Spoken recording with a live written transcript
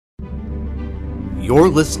You're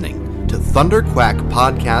listening to Thunder Quack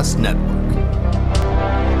Podcast Network.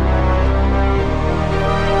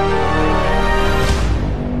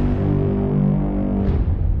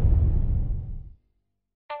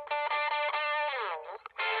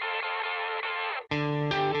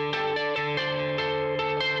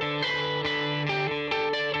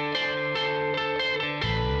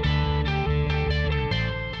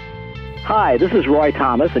 Hi, this is Roy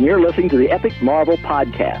Thomas, and you're listening to the Epic Marvel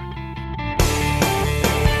Podcast.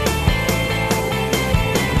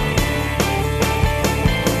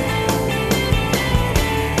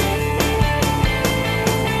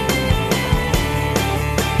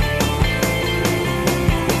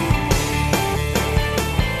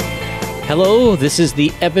 Hello, this is the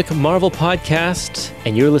Epic Marvel Podcast,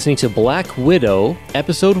 and you're listening to Black Widow,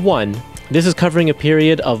 Episode 1. This is covering a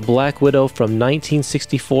period of Black Widow from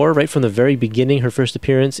 1964, right from the very beginning, her first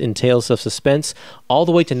appearance in Tales of Suspense, all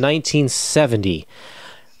the way to 1970.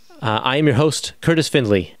 I am your host, Kurtis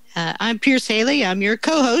Findley. I'm Pearce Haley. I'm your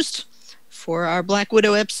co-host for our Black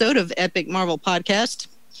Widow episode of Epic Marvel Podcast.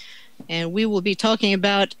 And we will be talking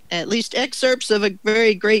about at least excerpts of a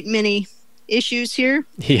very great many issues here.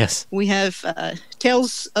 Yes. We have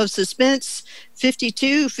Tales of Suspense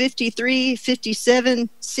 52, 53, 57,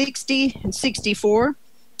 60, and 64.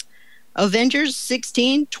 Avengers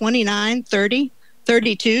 16, 29, 30,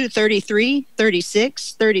 32, 33,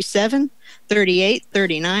 36, 37, 38,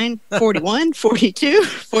 39, 41, 42,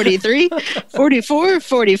 43, 44,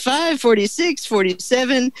 45, 46,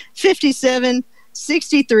 47, 57,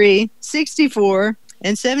 63, 64,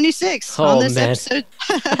 and 76 on this episode.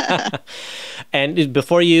 And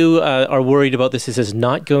before you are worried about this is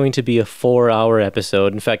not going to be a 4-hour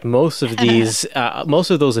episode. In fact, most of these, most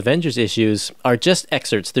of those Avengers issues are just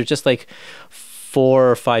excerpts. They're just like 4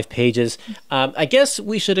 or 5 pages. I guess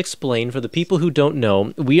we should explain for the people who don't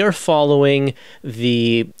know, we are following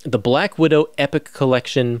the Black Widow Epic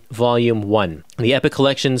Collection Volume 1. The Epic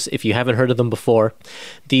Collections, if you haven't heard of them before,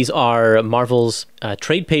 these are Marvel's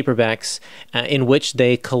trade paperbacks in which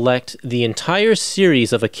they collect the entire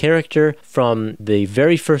series of a character from the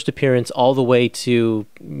very first appearance all the way to,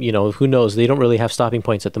 you know, who knows, they don't really have stopping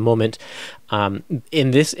points at the moment.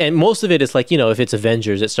 In this, and most of it is like, you know, if it's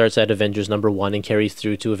Avengers, it starts at Avengers number 1 and carries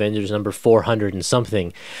through to Avengers number 400 and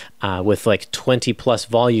something, with like 20 plus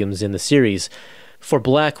volumes in the series. For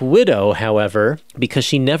Black Widow, however, because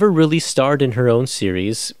she never really starred in her own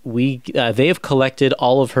series, they have collected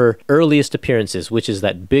all of her earliest appearances, which is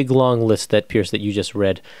that big long list that Pearce that you just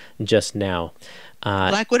read just now.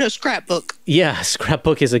 Black Widow scrapbook. Yeah,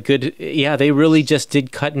 scrapbook is a good... Yeah, they really just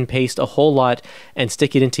did cut and paste a whole lot and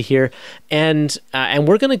stick it into here. And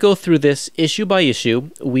we're going to go through this issue by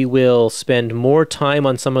issue. We will spend more time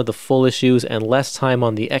on some of the full issues and less time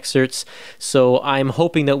on the excerpts. So I'm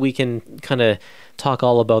hoping that we can kind of talk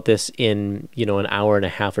all about this in, you know, an hour and a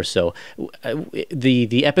half or so.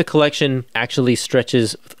 The Epic Collection actually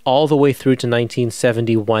stretches all the way through to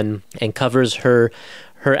 1971 and covers her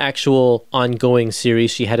actual ongoing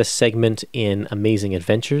series. She had a segment in Amazing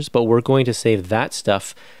Adventures, but we're going to save that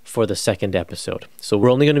stuff for the second episode. So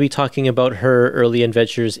we're only going to be talking about her early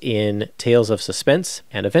adventures in Tales of Suspense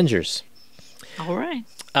and Avengers. All right.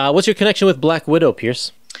 What's your connection with Black Widow,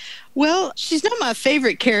 Pearce? Well, she's not my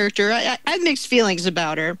favorite character. I have mixed feelings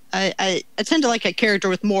about her. I tend to like a character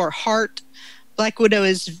with more heart. Black Widow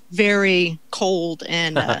is very cold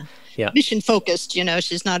and mission focused. You know,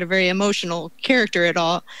 she's not a very emotional character at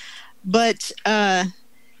all. But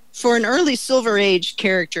for an early Silver Age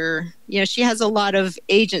character, you know, she has a lot of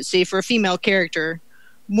agency for a female character,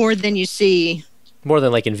 more than you see. More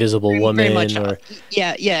than like Invisible Woman, or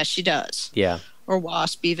yeah, she does. Yeah, or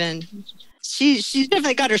Wasp even. She's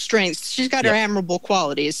definitely got her strengths. She's got her admirable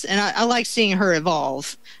qualities, and I like seeing her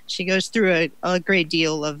evolve. She goes through a great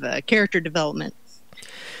deal of character development.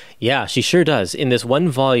 Yeah, she sure does. In this one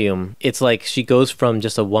volume, it's like she goes from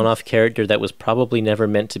just a one-off character that was probably never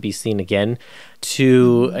meant to be seen again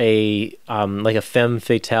to a like a femme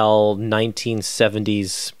fatale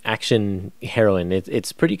 1970s action heroine.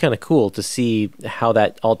 It's pretty kind of cool to see how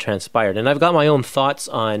that all transpired. And I've got my own thoughts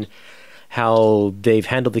on how they've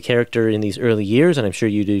handled the character in these early years, and I'm sure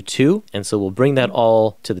you do too. And so we'll bring that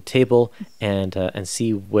all to the table and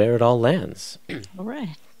see where it all lands. All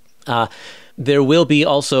right. There will be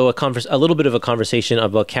also a little bit of a conversation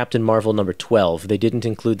about Captain Marvel number 12. They didn't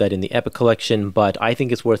include that in the Epic Collection, but I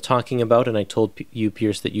think it's worth talking about, and I told you,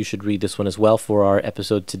 Pearce, that you should read this one as well for our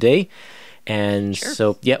episode today. And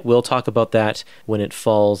so, yeah, we'll talk about that when it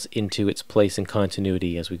falls into its place in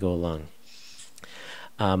continuity as we go along.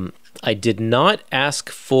 I did not ask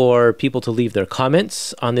for people to leave their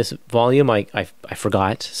comments on this volume. I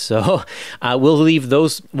forgot. So we'll leave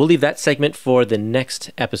that segment for the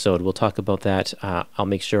next episode. We'll talk about that. I'll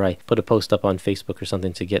make sure I put a post up on Facebook or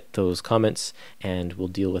something to get those comments, and we'll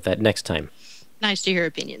deal with that next time. Nice to hear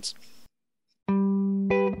opinions.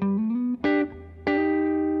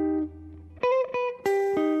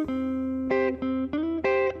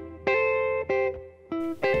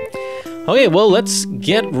 Okay, well, let's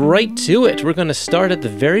get right to it. We're going to start at the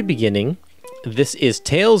very beginning. This is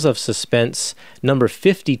Tales of Suspense, number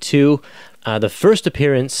 52, the first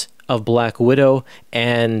appearance of Black Widow.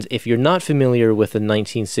 And if you're not familiar with the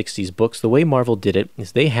 1960s books, the way Marvel did it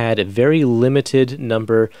is they had a very limited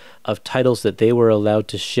number of titles that they were allowed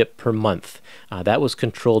to ship per month. That was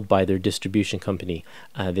controlled by their distribution company,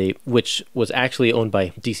 which was actually owned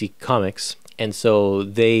by DC Comics. And so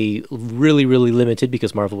they really, really limited,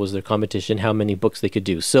 because Marvel was their competition, how many books they could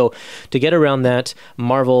do. So to get around that,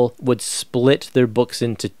 Marvel would split their books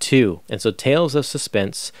into two. And so Tales of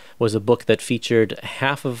Suspense was a book that featured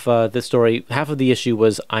half of the story, half of the issue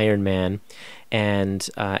was Iron Man, and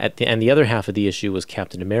the other half of the issue was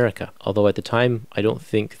Captain America. Although at the time, I don't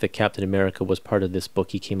think that Captain America was part of this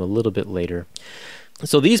book. He came a little bit later.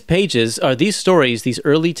 So these stories, these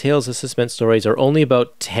early Tales of Suspense stories, are only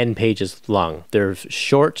about 10 pages long. They're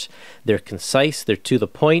short, they're concise, they're to the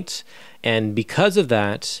point, and because of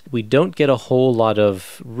that, we don't get a whole lot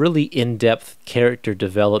of really in-depth character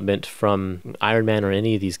development from Iron Man or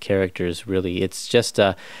any of these characters, really. It's just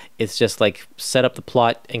like set up the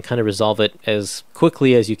plot and kind of resolve it as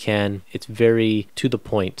quickly as you can. It's very to the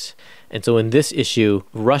point. And so in this issue,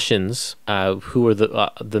 Russians, who were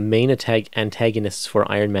the main antagonists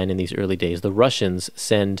for Iron Man in these early days, the Russians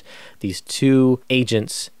send these two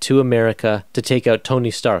agents to America to take out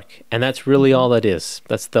Tony Stark. And that's really all that is.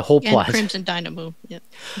 That's the whole plot. And Crimson Dynamo. Yep.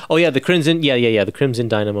 Oh, yeah, the Crimson. Yeah. The Crimson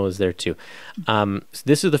Dynamo is there, too.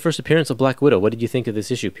 This is the first appearance of Black Widow. What did you think of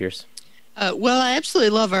this issue, Pearce? Well, I absolutely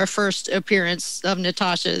love our first appearance of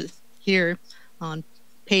Natasha here on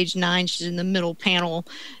page 9. She's in the middle panel.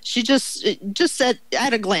 She just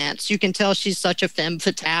at a glance, you can tell she's such a femme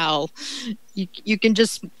fatale. You can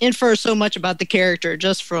just infer so much about the character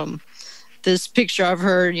just from this picture of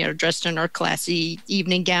her, dressed in her classy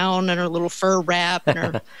evening gown and her little fur wrap and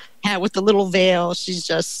her hat with the little veil. She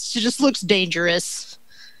just looks dangerous,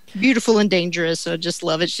 beautiful and dangerous. So I just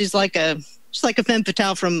love it. She's like a femme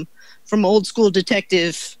fatale from old school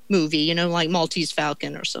detective movie, like Maltese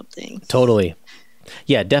Falcon or something. Totally.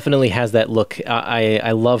 Yeah, definitely has that look.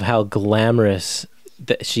 I love how glamorous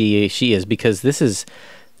that she is, because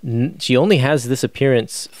she only has this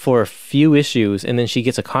appearance for a few issues, and then she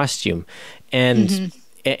gets a costume, and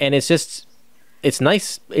it's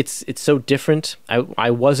nice. It's so different.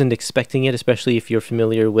 I wasn't expecting it, especially if you're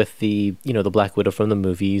familiar with the Black Widow from the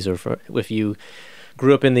movies, or if you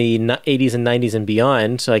grew up in the 80s and 90s and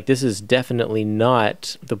beyond. Like, this is definitely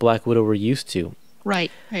not the Black Widow we're used to.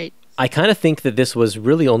 Right. I kind of think that this was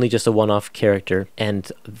really only just a one-off character, and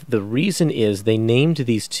the reason is they named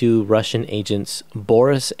these two Russian agents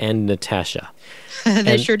Boris and Natasha.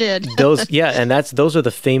 They sure did. those are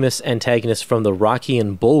the famous antagonists from the Rocky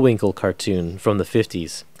and Bullwinkle cartoon from the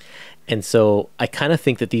 50s. And so I kind of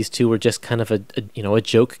think that these two were just kind of a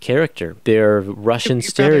joke character. They're Russian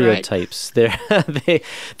stereotypes. Right.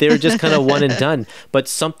 They're just kind of one and done. But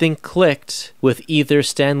something clicked with either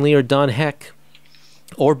Stan Lee or Don Heck,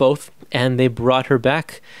 or both, and they brought her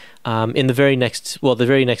back in the very next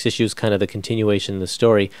issue is kind of the continuation of the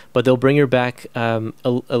story, but they'll bring her back a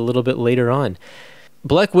little bit later on.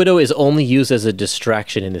 Black Widow is only used as a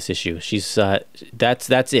distraction in this issue. She's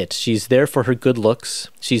that's it. She's there for her good looks.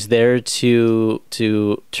 She's there to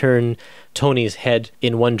turn Tony's head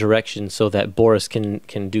in one direction so that Boris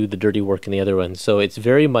can do the dirty work in the other one. So it's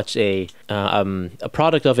very much a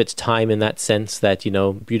product of its time, in that sense that,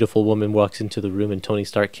 beautiful woman walks into the room and Tony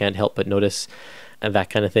Stark can't help but notice, and that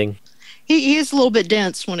kind of thing. He is a little bit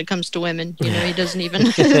dense when it comes to women. He doesn't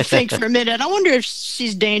even think for a minute. I wonder if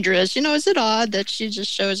she's dangerous. Is it odd that she just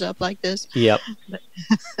shows up like this? Yep.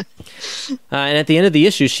 And at the end of the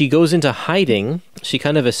issue, she goes into hiding. She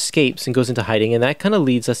kind of escapes and goes into hiding, and that kind of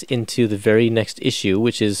leads us into the very next issue,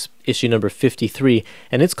 which is issue number 53,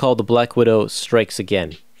 and it's called The Black Widow Strikes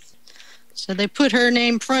Again. So they put her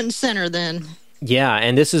name front and center then. Yeah,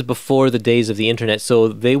 and this is before the days of the internet, so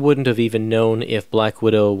they wouldn't have even known if Black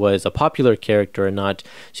Widow was a popular character or not.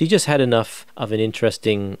 She just had enough of an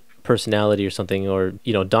interesting personality or something, or,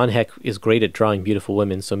 Don Heck is great at drawing beautiful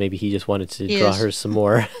women, so maybe he just wanted to draw her some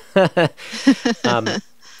more.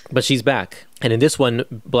 But she's back. And in this one,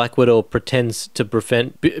 Black Widow pretends to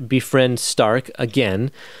befriend Stark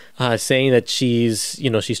again, saying that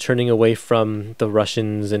she's turning away from the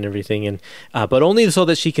Russians and everything, and but only so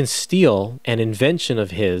that she can steal an invention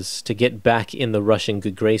of his to get back in the Russian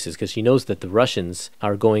good graces, because she knows that the Russians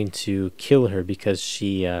are going to kill her because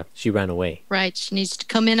she ran away. Right. She needs to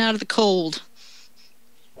come in out of the cold.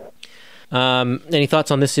 Any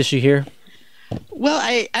thoughts on this issue here? Well,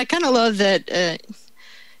 I kind of love that.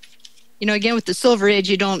 Again, with the Silver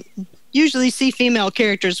Age, you don't usually see female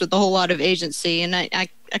characters with a whole lot of agency. And I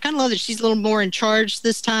kind of love that she's a little more in charge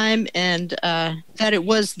this time, and that it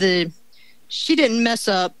was she didn't mess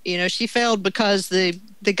up. She failed because the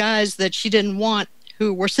guys that she didn't want,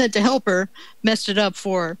 who were sent to help her, messed it up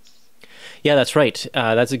for her. Yeah, that's right.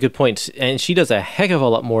 That's a good point. And she does a heck of a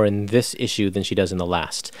lot more in this issue than she does in the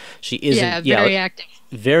last. She isn't... very active.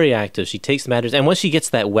 Very active. She takes matters. And once she gets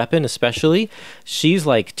that weapon especially, she's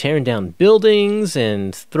like tearing down buildings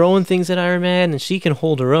and throwing things at Iron Man, and she can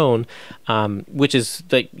hold her own, which is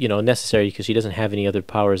necessary because she doesn't have any other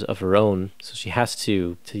powers of her own. So she has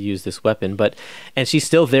to use this weapon. And she's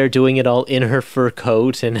still there doing it all in her fur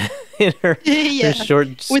coat and in her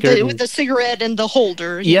short skirt. With the cigarette and the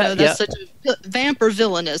holder. That's such a vamp or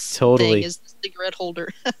villainous thing, is the cigarette holder.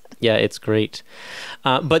 Yeah, it's great.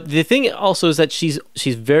 But the thing also is that she's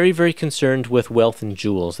very, very concerned with wealth and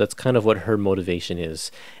jewels. That's kind of what her motivation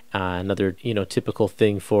is. Another, typical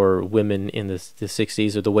thing for women in the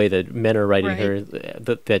 60s, or the way that men are writing her,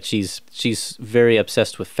 that she's very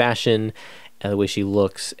obsessed with fashion, the way she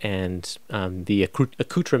looks, and the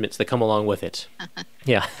accoutrements that come along with it.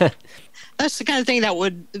 Yeah. That's the kind of thing that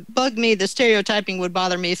would bug me. The stereotyping would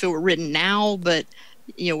bother me if it were written now, but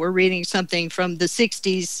we're reading something from the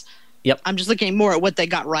 60s. Yep. I'm just looking more at what they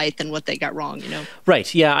got right than what they got wrong,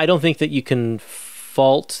 Right. Yeah, I don't think that you can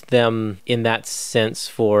fault them in that sense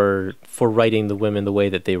for writing the women the way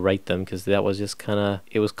that they write them, because that was just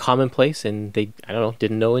it was commonplace, and they,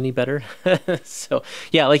 didn't know any better. So,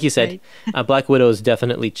 yeah, like you said, Black Widow has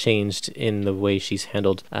definitely changed in the way she's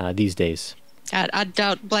handled these days. I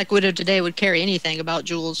doubt Black Widow today would carry anything about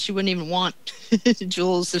jewels. She wouldn't even want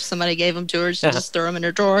jewels if somebody gave them to her. She'd just throw them in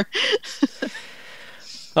her drawer.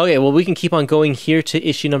 Okay, well, we can keep on going here to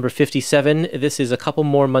issue number 57. This is a couple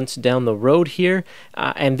more months down the road here.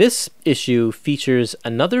 And this issue features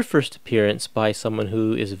another first appearance by someone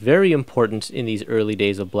who is very important in these early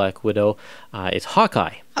days of Black Widow. It's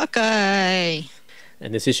Hawkeye. Hawkeye.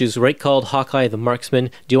 And this issue is called Hawkeye the Marksman.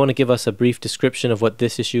 Do you want to give us a brief description of what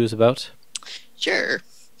this issue is about? Sure.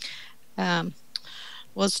 Well,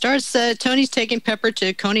 it starts, Tony's taking Pepper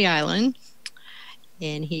to Coney Island,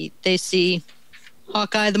 and they see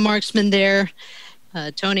Hawkeye the Marksman there.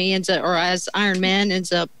 Tony ends up, or as Iron Man,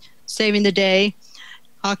 ends up saving the day.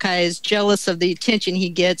 Hawkeye is jealous of the attention he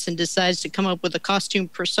gets and decides to come up with a costume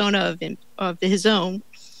persona of his own.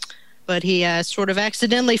 But he sort of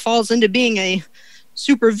accidentally falls into being a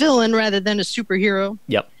super villain rather than a superhero.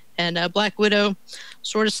 Yep. And Black Widow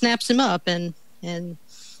sort of snaps him up and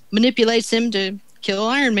manipulates him to kill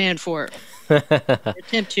Iron Man for it.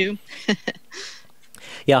 Attempt to.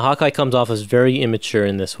 Yeah, Hawkeye comes off as very immature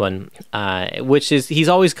in this one, which is, he's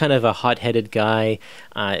always kind of a hot-headed guy.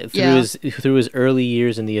 Through his early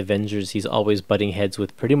years in the Avengers, he's always butting heads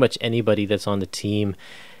with pretty much anybody that's on the team.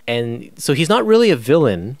 And so he's not really a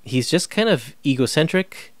villain. He's just kind of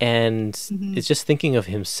egocentric and is just thinking of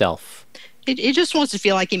himself. He just wants to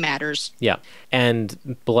feel like he matters. Yeah.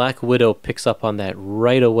 And Black Widow picks up on that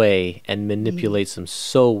right away and manipulates him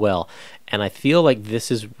so well. And I feel like this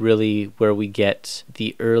is really where we get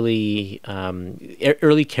the early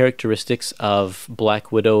characteristics of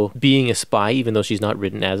Black Widow being a spy, even though she's not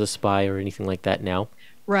written as a spy or anything like that now.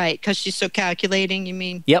 Right, because she's so calculating, you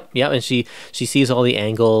mean? Yep, and she sees all the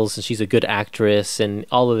angles, and she's a good actress, and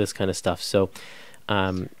all of this kind of stuff. So,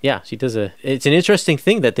 she does it's an interesting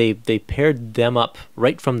thing that they paired them up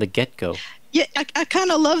right from the get-go. Yeah, I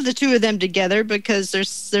kind of love the two of them together because there's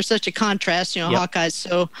such a contrast. Yep. Hawkeye's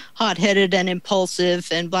so hot-headed and impulsive,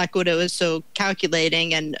 and Black Widow is so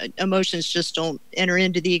calculating, and emotions just don't enter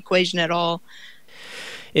into the equation at all.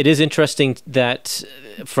 It is interesting that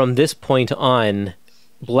from this point on,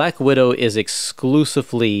 Black Widow is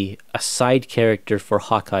exclusively a side character for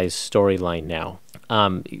Hawkeye's storyline now.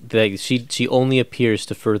 She only appears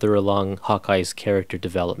to further along Hawkeye's character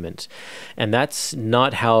development. And that's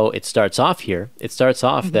not how it starts off here. It starts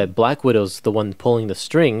off that Black Widow's the one pulling the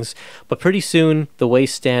strings, but pretty soon the way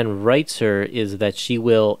Stan writes her is that she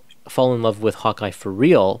will fall in love with Hawkeye for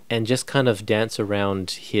real and just kind of dance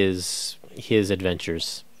around his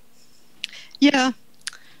adventures. Yeah.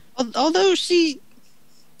 Although she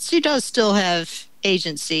she does still have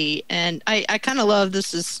agency, and I kind of love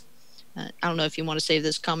this is. I don't know if you want to save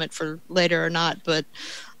this comment for later or not, but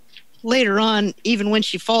later on, even when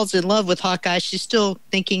she falls in love with Hawkeye, she's still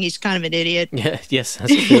thinking he's kind of an idiot. Yeah, yes,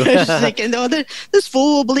 that's true. She's thinking, oh, this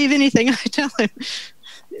fool will believe anything I tell him.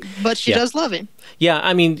 But she does love him. Yeah,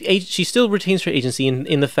 I mean, she still retains her agency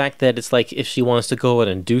in the fact that it's like if she wants to go out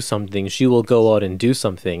and do something, she will go out and do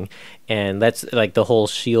something. And that's like the whole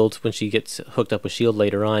S.H.I.E.L.D., when she gets hooked up with S.H.I.E.L.D.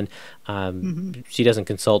 later on, she doesn't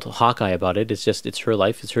consult Hawkeye about it. It's her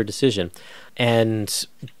life, it's her decision.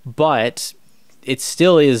 But it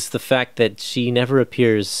still is the fact that she never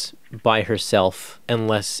appears by herself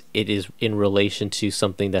unless it is in relation to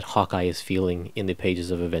something that Hawkeye is feeling in the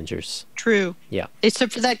pages of Avengers. True. Yeah.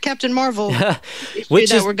 Except for that Captain Marvel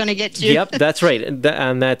which that we're going to get to. Yep, that's right.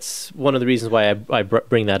 And that's one of the reasons why I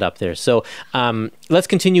bring that up there. So let's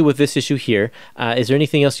continue with this issue here. Is there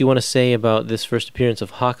anything else you want to say about this first appearance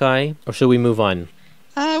of Hawkeye, or should we move on?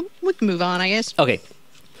 We can move on, I guess. Okay.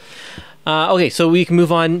 So we can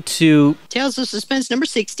move on to Tales of Suspense number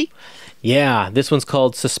 60. Yeah, this one's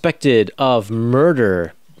called Suspected of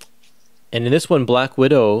Murder. And in this one, Black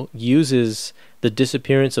Widow uses the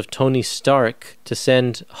disappearance of Tony Stark to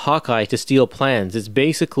send Hawkeye to steal plans. It's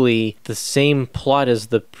basically the same plot as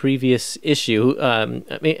the previous issue. I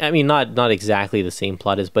mean, not exactly the same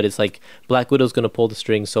plot but it's like Black Widow's going to pull the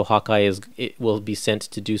strings, so Hawkeye will be sent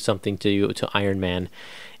to do something to Iron Man.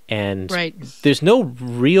 And there's no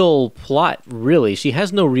real plot, really. She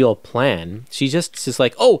has no real plan. She just is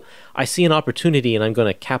like, oh, I see an opportunity and I'm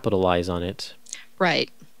going to capitalize on it.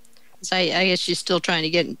 Right. So I guess she's still trying to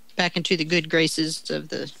get back into the good graces of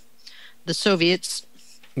the Soviets.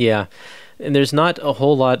 Yeah. And there's not a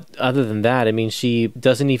whole lot other than that. I mean, she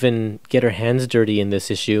doesn't even get her hands dirty in this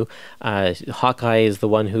issue. Hawkeye is the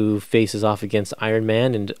one who faces off against Iron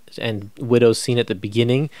Man, and Widow's seen at the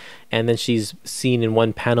beginning, and then she's seen in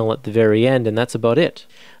one panel at the very end, and that's about it.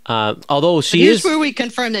 Although here's where we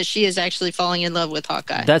confirm that she is actually falling in love with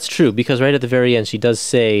Hawkeye. That's true, because right at the very end, she does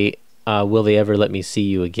say, will they ever let me see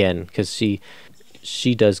you again? Because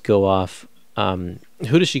she does go off. Who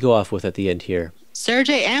does she go off with at the end here?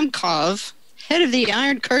 Sergei Amkov, head of the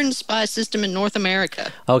Iron Curtain spy system in North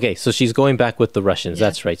America. Okay, so she's going back with the Russians. Yeah.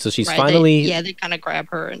 That's right. So she's finally... They kind of grab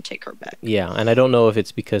her and take her back. Yeah, and I don't know if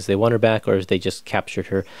it's because they want her back or if they just captured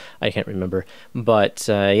her. I can't remember. But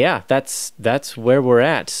that's where we're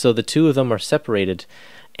at. So the two of them are separated.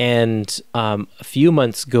 And a few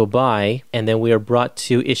months go by, and then we are brought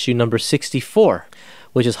to issue number 64.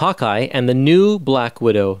 Which is Hawkeye, and the new Black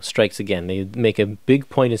Widow strikes again. They make a big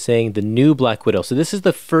point of saying the new Black Widow. So this is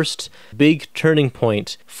the first big turning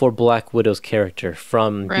point for Black Widow's character,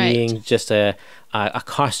 from being just a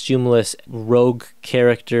costumeless rogue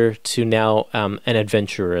character to now an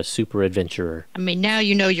adventurer, a super adventurer. I mean, now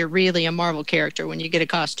you know you're really a Marvel character when you get a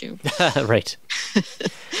costume. Right.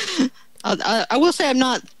 I will say I'm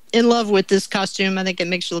not in love with this costume. I think it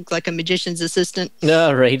makes you look like a magician's assistant.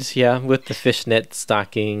 Right, yeah, with the fishnet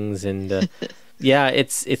stockings and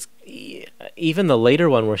it's even the later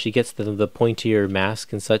one where she gets the pointier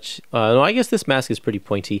mask and such. No, I guess this mask is pretty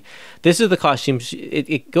pointy. This is the costume.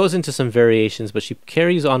 It goes into some variations, but she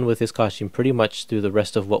carries on with this costume pretty much through the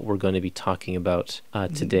rest of what we're going to be talking about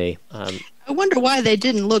today. I wonder why they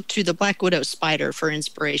didn't look to the Black Widow spider for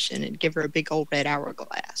inspiration and give her a big old red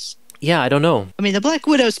hourglass. Yeah, I don't know. I mean, the Black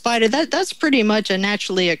Widow spider, that's pretty much a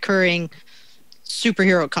naturally occurring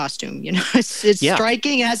superhero costume. You know, it's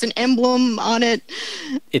striking. It has an emblem on it.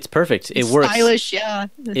 It's perfect. It works. Stylish, yeah.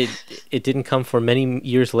 It didn't come for many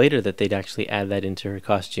years later that they'd actually add that into her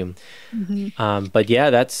costume. Mm-hmm. But yeah,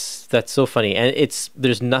 that's so funny. And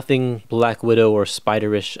there's nothing Black Widow or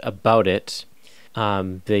spiderish about it.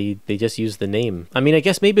 They just use the name. I mean, I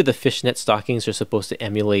guess maybe the fishnet stockings are supposed to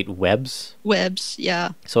emulate webs. Webs,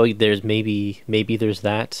 yeah. So there's maybe there's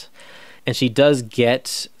that. And she does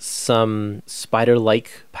get some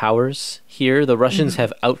spider-like powers here. The Russians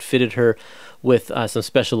have outfitted her with some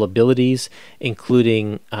special abilities,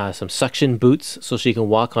 including some suction boots, so she can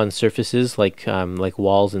walk on surfaces like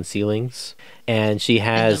walls and ceilings. And she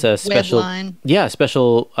has a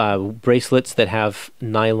special bracelets that have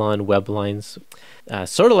nylon web lines,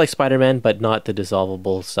 sort of like Spider-Man, but not the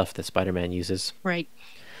dissolvable stuff that Spider-Man uses. Right.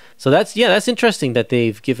 So that's interesting that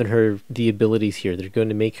they've given her the abilities here. They're going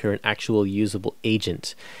to make her an actual usable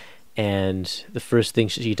agent. And the first thing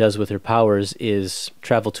she does with her powers is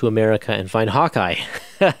travel to America and find Hawkeye.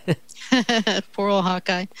 Poor old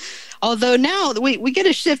Hawkeye. Although now we get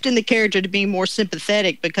a shift in the character to being more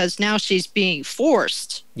sympathetic, because now she's being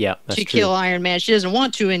forced to kill Iron Man. She doesn't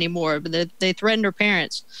want to anymore, but they threatened her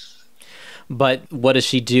parents. But what does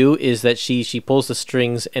she do is that she pulls the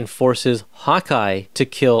strings and forces Hawkeye to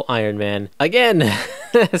kill Iron Man again.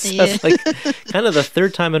 So it's like kind of the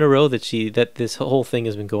third time in a row that this whole thing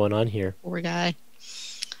has been going on here. Poor guy.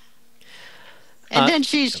 And then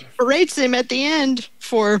she berates him at the end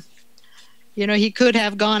for, he could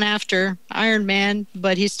have gone after Iron Man,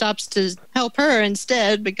 but he stops to help her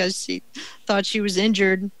instead because he thought she was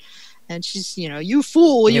injured. And she's, you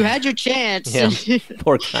fool, you had your chance. Yeah,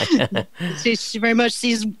 poor guy. She very much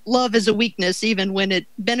sees love as a weakness, even when it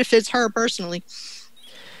benefits her personally.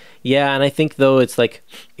 Yeah, and I think, though, it's like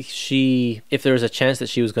if there was a chance that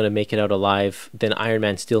she was going to make it out alive, then Iron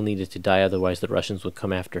Man still needed to die, otherwise the Russians would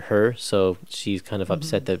come after her. So she's kind of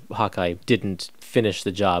upset that Hawkeye didn't finish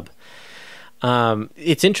the job.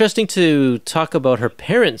 It's interesting to talk about her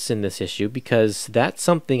parents in this issue, because that's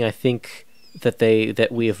something I think that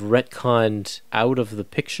we have retconned out of the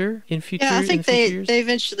picture in future. Yeah, I think they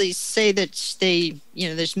eventually say that they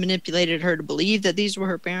just manipulated her to believe that these were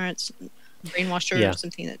her parents, brainwashed her or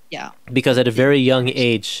something. Because at a very young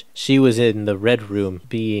age, she was in the Red Room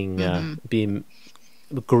being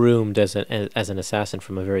groomed as an assassin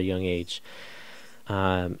from a very young age.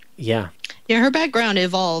 Her background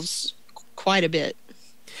evolves quite a bit.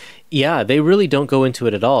 Yeah, they really don't go into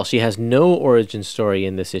it at all. She has no origin story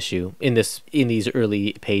in this issue. In these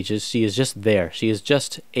early pages, she is just there. She is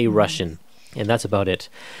just a Russian, and that's about it.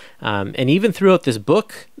 And even throughout this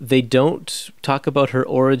book, they don't talk about her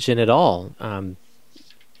origin at all. Not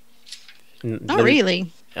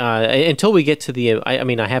really. Until we get to I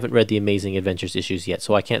haven't read the Amazing Avengers issues yet,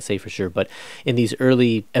 so I can't say for sure. But in these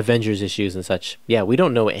early Avengers issues and such, we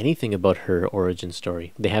don't know anything about her origin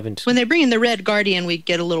story. They haven't. When they bring in the Red Guardian, we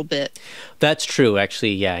get a little bit. That's true,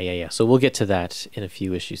 actually. Yeah. So we'll get to that in a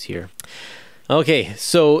few issues here. Okay,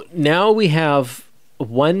 so now we have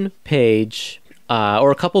one page, or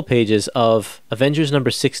a couple pages of Avengers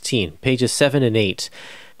number 16, pages 7 and 8.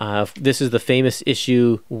 This is the famous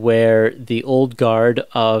issue where the old guard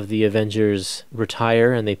of the Avengers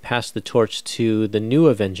retire and they pass the torch to the new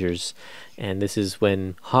Avengers. And this is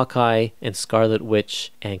when Hawkeye and Scarlet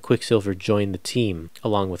Witch and Quicksilver join the team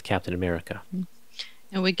along with Captain America.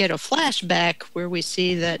 And we get a flashback where we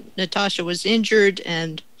see that Natasha was injured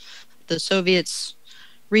and the Soviets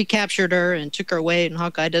recaptured her and took her away, and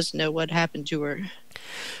Hawkeye doesn't know what happened to her.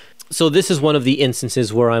 So this is one of the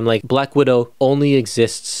instances where I'm like, Black Widow only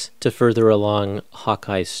exists to further along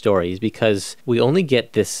Hawkeye's stories, because we only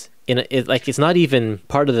get this it's not even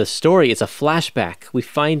part of the story. It's a flashback. We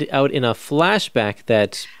find out in a flashback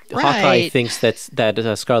that Hawkeye thinks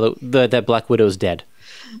that Black Widow's dead.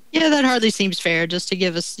 Yeah, that hardly seems fair. Just to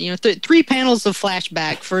give us 3 panels of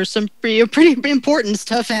flashback for some pretty important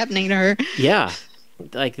stuff happening to her. Yeah.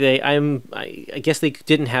 Like I guess they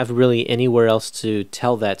didn't have really anywhere else to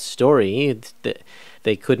tell that story.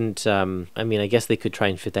 They couldn't. I guess they could try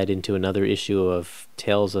and fit that into another issue of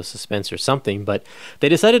Tales of Suspense or something, but they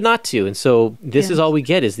decided not to. And so this is all we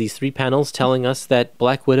get: is these 3 panels telling us that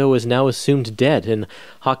Black Widow is now assumed dead, and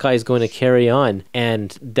Hawkeye is going to carry on.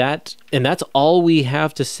 And that's all we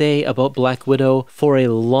have to say about Black Widow for a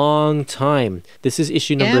long time. This is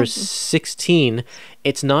issue number 16.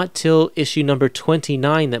 It's not till issue number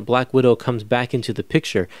 29 that Black Widow comes back into the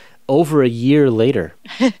picture, over a year later.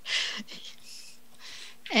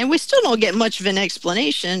 And we still don't get much of an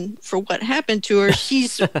explanation for what happened to her.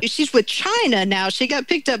 She's with China now. She got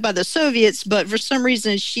picked up by the Soviets, but for some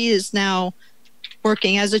reason she is now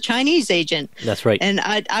working as a Chinese agent. That's right. And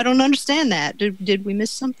I don't understand that. Did we miss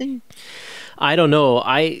something? I don't know.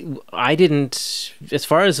 I didn't. As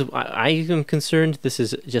far as I am concerned, this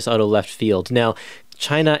is just out of left field. Now,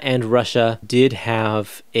 China and Russia did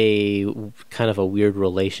have a kind of a weird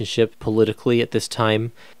relationship politically at this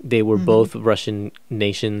time. They were both Russian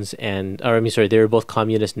nations, they were both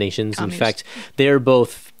communist nations. In fact, they're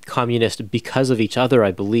both communist because of each other, I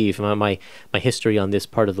believe. My history on this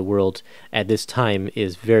part of the world at this time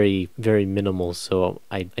is very, very minimal, so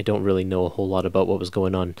I don't really know a whole lot about what was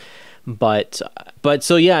going on. But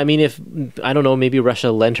so yeah, I mean, if I don't know, maybe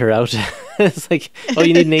Russia lent her out. It's like, oh,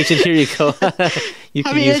 you need an agent, here you go. You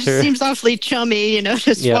can use her. It seems awfully chummy,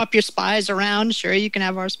 to swap your spies around. Sure, you can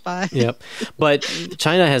have our spy. Yep. But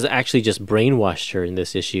China has actually just brainwashed her in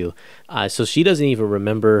this issue, so she doesn't even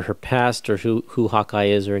remember her past or who Hawkeye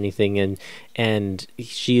is or anything, and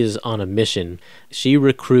she is on a mission. She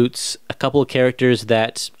recruits a couple of characters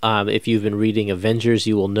that, if you've been reading Avengers,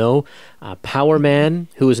 you will know. Power Man,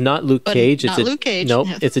 who is not Luke Cage. Luke Cage. Nope,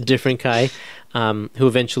 it's a different guy, who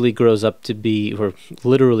eventually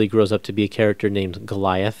literally grows up to be a character named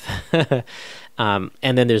Goliath.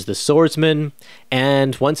 And then there's the swordsman,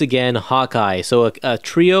 and once again, Hawkeye. So a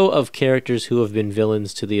trio of characters who have been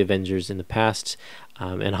villains to the Avengers in the past,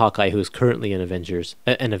 and Hawkeye, who is currently an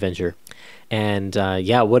Avenger. And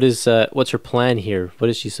what's her plan here? What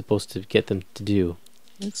is she supposed to get them to do?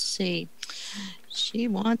 Let's see. She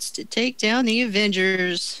wants to take down the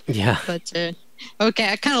Avengers. Yeah. But okay,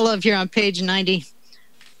 I kind of love here on page 90.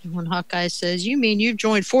 When Hawkeye says, "You mean you've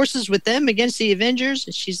joined forces with them against the Avengers?"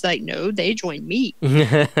 And she's like, "No, they joined me."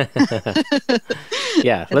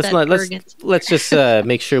 Yeah, let's just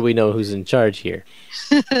make sure we know who's in charge here.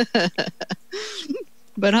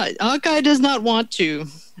 But Hawkeye does not want to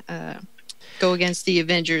go against the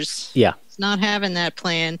Avengers. Yeah, he's not having that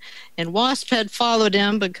plan. And Wasp had followed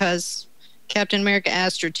him because Captain America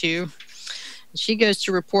asked her to. She goes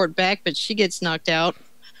to report back, but she gets knocked out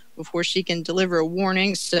before she can deliver a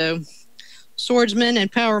warning. So Swordsman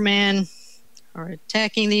and Power Man are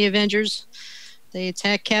attacking the Avengers. They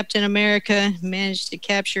attack Captain America, manage to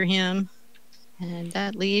capture him, and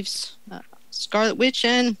that leaves Scarlet Witch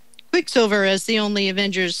and Quicksilver as the only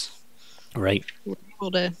Avengers who are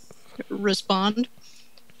able to respond.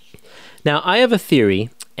 Now, I have a theory,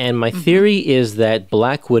 and my theory is that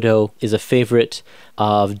Black Widow is a favorite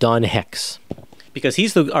of Don Heck's, because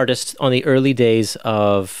he's the artist on the early days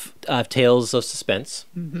of Tales of Suspense.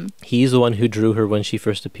 He's the one who drew her when she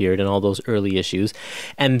first appeared in all those early issues.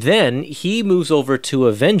 And then he moves over to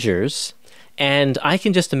Avengers, and I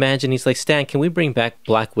can just imagine he's like, "Stan, can we bring back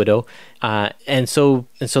Black Widow?" And so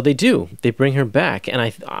they do. They bring her back,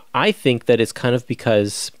 and I think that it's kind of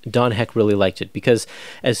because Don Heck really liked it. Because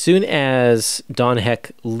as soon as Don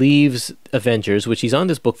Heck leaves Avengers, which he's on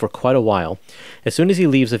this book for quite a while, as soon as he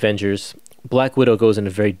leaves Avengers, Black Widow goes in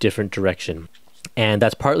a very different direction. And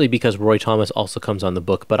that's partly because Roy Thomas also comes on the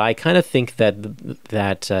book. But I kind of think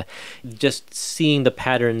that just seeing the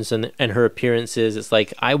patterns and her appearances, it's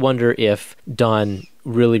like, I wonder if Don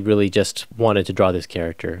really, really just wanted to draw this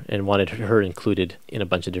character and wanted her included in a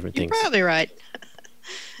bunch of different things. You're probably right.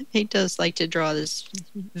 He does like to draw this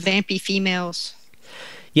vampy females.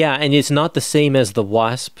 Yeah, and it's not the same as the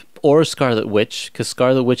Wasp or Scarlet Witch, because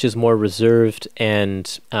Scarlet Witch is more reserved,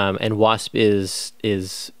 and Wasp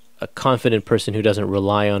is a confident person who doesn't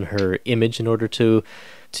rely on her image in order to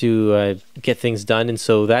get things done. And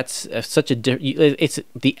so that's such a it's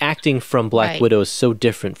the acting from Black Widow is so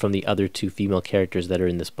different from the other two female characters that are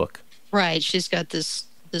in this book. Right, she's got this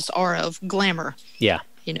aura of glamour. Yeah,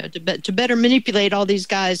 you know, to better manipulate all these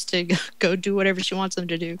guys to go do whatever she wants them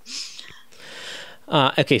to do.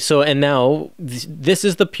 Okay, so and now this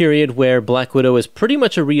is the period where Black Widow is pretty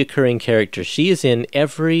much a reoccurring character. She is in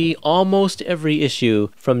almost every issue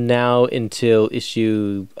from now until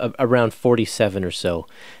issue around 47 or so.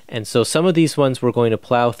 And so some of these ones we're going to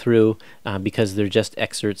plow through because they're just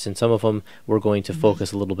excerpts, and some of them we're going to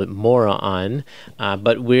focus a little bit more on.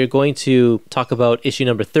 But we're going to talk about issue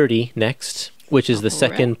number 30 next, which is the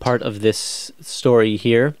second part of this story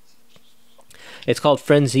here. It's called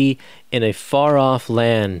Frenzy in a Far-Off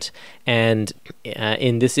Land. And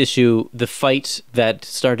in this issue, the fight that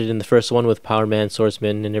started in the first one with Power Man,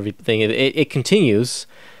 Swordsman, and everything, it continues.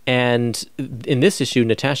 And in this issue,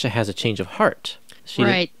 Natasha has a change of heart.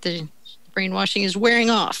 The brainwashing is wearing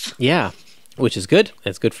off. Yeah, which is good.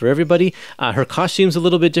 It's good for everybody. Her costume's a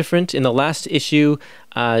little bit different. In the last issue,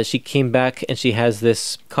 she came back and she has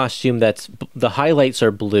this costume that's the highlights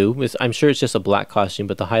are blue. I'm sure it's just a black costume,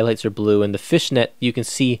 but the highlights are blue, and the fishnet, you can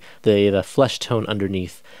see the flesh tone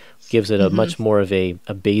underneath gives it a much more of a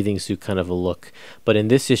bathing suit kind of a look. But in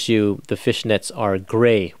this issue, the fishnets are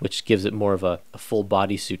gray, which gives it more of a full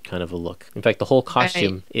bodysuit kind of a look. In fact, the whole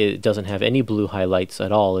costume, it doesn't have any blue highlights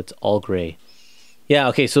at all. It's all gray. Yeah,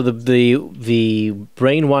 okay, so the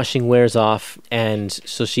brainwashing wears off, and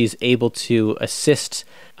so she's able to assist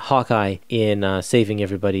Hawkeye in saving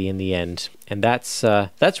everybody in the end. And that's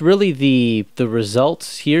really the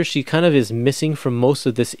results here. She kind of is missing from most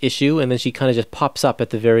of this issue, and then she kind of just pops up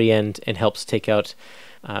at the very end and helps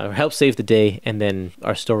help save the day, and then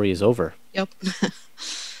our story is over. Yep.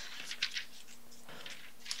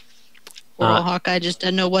 Poor Hawkeye just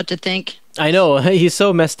doesn't know what to think. I know, he's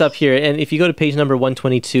so messed up here. And if you go to page number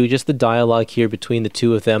 122, just the dialogue here between the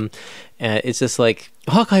two of them, it's just like,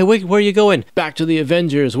 Hawkeye, where are you going? Back to the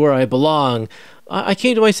Avengers, where I belong. I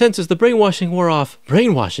came to my senses. The brainwashing wore off.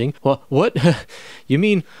 Brainwashing? What? You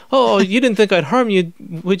mean, you didn't think I'd harm you,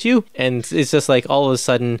 would you? And it's just like all of a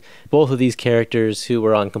sudden, both of these characters who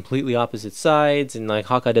were on completely opposite sides, and like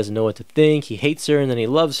Hawkeye doesn't know what to think. He hates her, and then he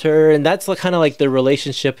loves her. And that's kind of like their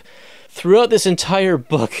relationship throughout this entire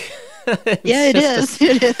book. Yeah, it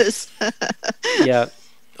is. Yeah,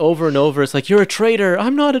 over and over. It's like, you're a traitor.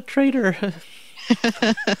 I'm not a traitor.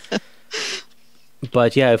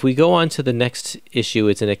 But yeah, if we go on to the next issue,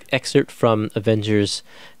 it's an excerpt from Avengers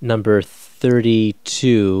number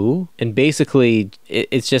 32, and basically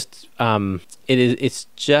it's just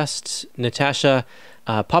Natasha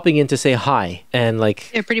popping in to say hi, and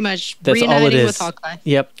like pretty much that's all it is. With Hawkeye.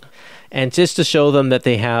 Yep. And just to show them that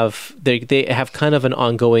they have kind of an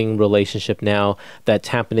ongoing relationship now that's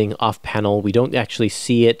happening off panel. We don't actually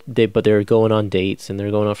see it, but they're going on dates and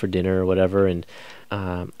they're going out for dinner or whatever. And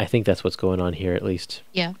I think that's what's going on here, at least.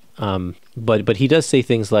 Yeah. But he does say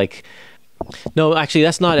things like, no, actually,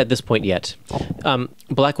 that's not at this point yet.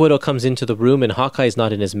 Black Widow comes into the room and Hawkeye's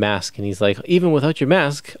not in his mask, and he's like, even without your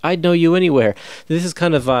mask, I'd know you anywhere. This is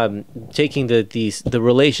kind of taking the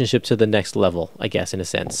relationship to the next level, I guess, in a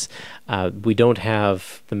sense. We don't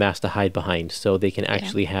have the mask to hide behind, so they can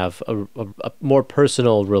actually have a more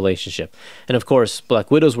personal relationship. And of course, Black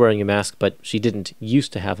Widow's wearing a mask, but she didn't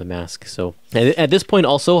used to have a mask. So at this point,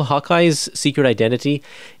 also, Hawkeye's secret identity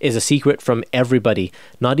is a secret from everybody.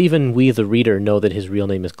 Not even we, the reader, know that his real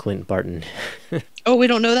name is Clint Barton. Oh, we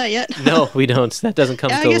don't know that yet? No, we don't. That doesn't come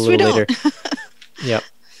till a little later. Yep.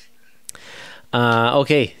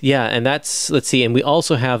 Okay, yeah, and that's, let's see, and we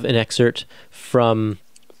also have an excerpt from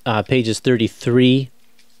pages 33,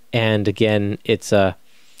 and again, it's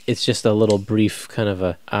just a little brief kind of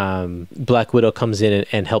a, Black Widow comes in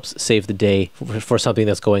and helps save the day for something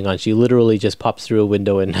that's going on. She literally just pops through a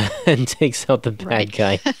window and takes out the bad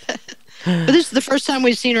guy. But this is the first time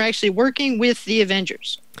we've seen her actually working with the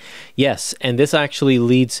Avengers. Yes, and this actually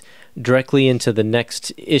leads directly into the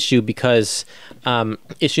next issue because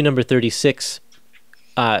issue number 36,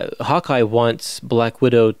 Hawkeye wants Black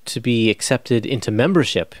Widow to be accepted into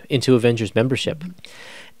Avengers membership.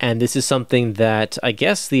 And this is something that I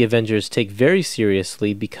guess the Avengers take very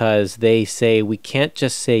seriously because they say we can't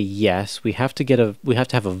just say yes, we have to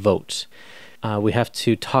have a vote. We have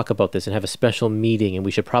to talk about this and have a special meeting, and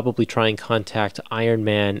we should probably try and contact Iron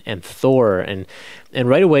Man and Thor. And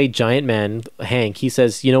right away, Giant Man, Hank, he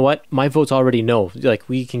says, you know what? My vote's already no. Like,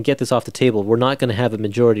 we can get this off the table. We're not going to have a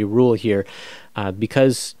majority rule here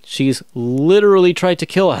because she's literally tried to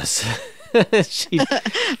kill us.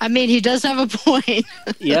 I mean, he does have a point.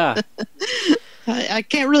 Yeah. I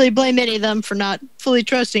can't really blame any of them for not fully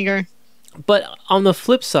trusting her. But on the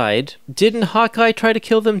flip side, didn't Hawkeye try to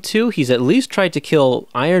kill them too? He's at least tried to kill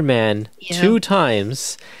Iron Man 2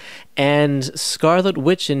 times. And Scarlet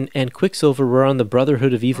Witch and Quicksilver were on the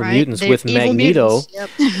Brotherhood of Evil Mutants with Magneto.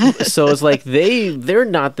 Yep. So it's like they're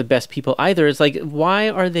not the best people either. It's like, why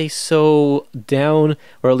are they so down?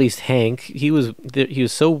 Or at least Hank, he was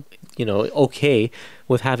so, okay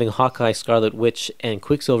with having Hawkeye, Scarlet Witch, and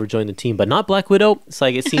Quicksilver join the team, but not Black Widow. It's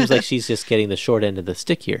like, it seems like she's just getting the short end of the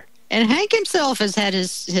stick here. And Hank himself has had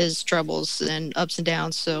his troubles and ups and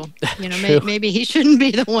downs, so maybe he shouldn't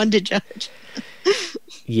be the one to judge.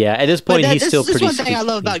 Yeah, at this point he's still pretty. This is one thing I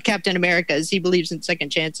love about Captain America is he believes in second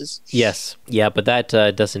chances. Yes, yeah, but that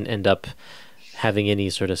doesn't end up having any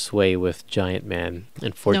sort of sway with Giant Man,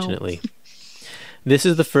 unfortunately. No. This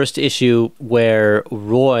is the first issue where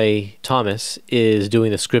Roy Thomas is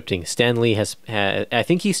doing the scripting. Stan Lee I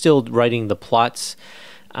think he's still writing the plots.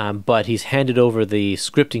 But he's handed over the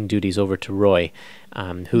scripting duties over to Roy,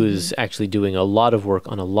 who's actually doing a lot of work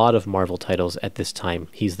on a lot of Marvel titles at this time.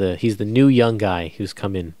 He's the new young guy who's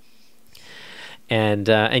come in. And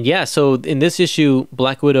yeah, so in this issue,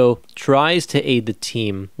 Black Widow tries to aid the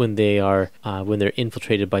team when they're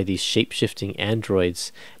infiltrated by these shape-shifting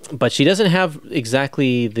androids, but she doesn't have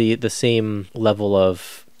exactly the same level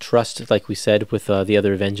of trust, like we said, with the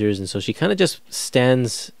other Avengers, and so she kind of just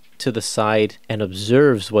stands to the side and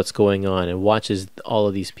observes what's going on and watches all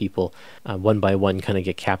of these people one by one kind of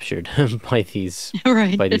get captured by these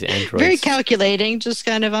androids. Very calculating, just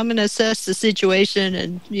kind of, I'm going to assess the situation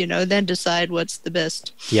and then decide what's the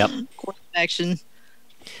best course of action.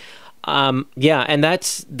 Yeah, and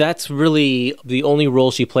that's really the only role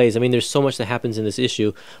she plays. I mean, there's so much that happens in this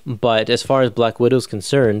issue, but as far as Black Widow's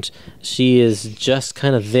concerned, she is just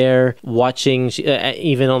kind of there watching.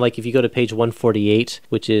 Even on, like, if you go to page 148,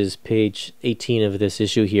 which is page 18 of this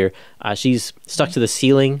issue here, she's stuck to the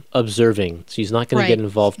ceiling observing. She's not going to get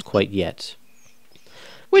involved quite yet.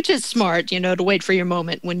 Which is smart, to wait for your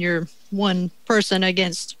moment when you're one person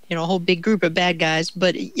against, a whole big group of bad guys.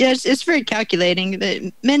 But yes, it's very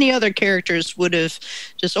calculating. Many other characters would have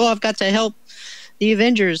just, I've got to help the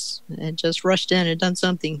Avengers, and just rushed in and done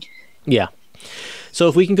something. Yeah. So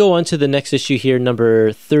if we can go on to the next issue here,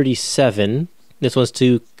 number 37. This one's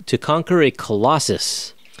to conquer a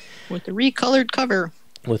Colossus. With a recolored cover.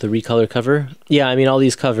 Yeah, I mean, all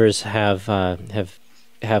these covers have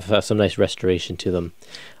some nice restoration to them.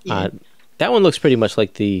 Yeah. That one looks pretty much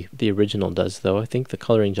like the original does, though. I think the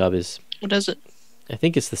coloring job is... What does it? I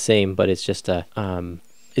think it's the same, but it's just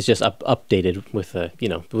updated with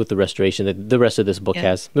with the restoration that the rest of this book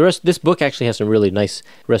has. This book actually has some really nice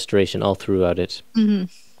restoration all throughout it. Mm-hmm.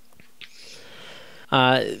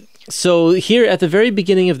 So here at the very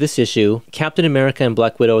beginning of this issue, Captain America and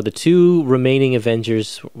Black Widow, the two remaining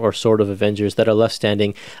Avengers, or sort of Avengers, that are left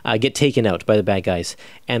standing, get taken out by the bad guys.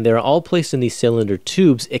 And they're all placed in these cylinder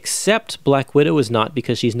tubes, except Black Widow is not,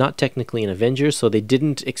 because she's not technically an Avenger, so they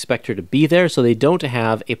didn't expect her to be there, so they don't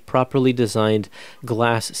have a properly designed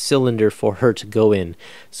glass cylinder for her to go in.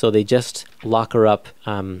 So they just lock her up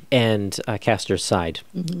and cast her aside.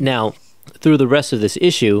 Mm-hmm. Now, through the rest of this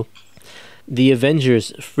issue, the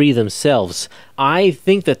Avengers free themselves. I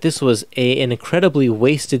think that this was an incredibly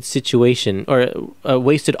wasted situation, or a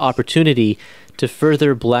wasted opportunity to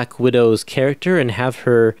further Black Widow's character and have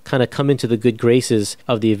her kind of come into the good graces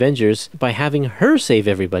of the Avengers by having her save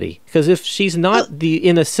everybody. Because if she's not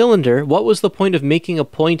in a cylinder, what was the point of making a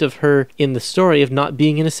point of her in the story of not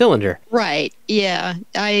being in a cylinder? Right. Yeah,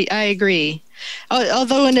 I agree.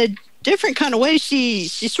 Although in a different kind of way, she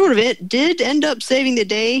sort of did end up saving the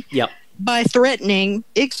day. Yep. By threatening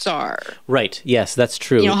Ixar. Right. Yes, that's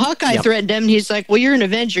true. Hawkeye threatened him. And he's like, well, you're an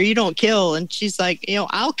Avenger. You don't kill. And she's like,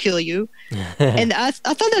 I'll kill you. And I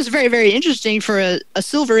thought that was very, very interesting for a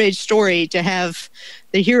Silver Age story to have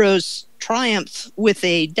the heroes triumph with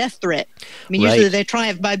a death threat. I mean, usually they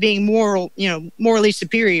triumph by being morally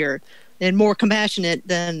superior and more compassionate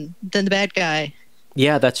than the bad guy.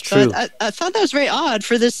 Yeah, that's true. So I thought that was very odd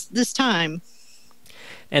for this time.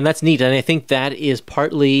 And that's neat. And I think that is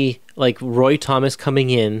partly like Roy Thomas coming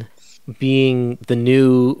in, being the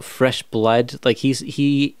new fresh blood. Like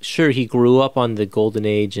he grew up on the golden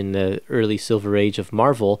age and the early silver age of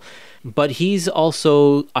Marvel, but he's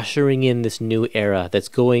also ushering in this new era that's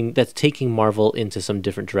taking Marvel into some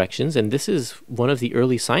different directions. And this is one of the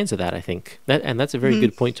early signs of that, I think. That's a very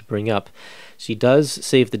good point to bring up. She does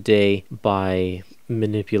save the day by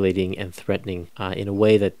manipulating and threatening in a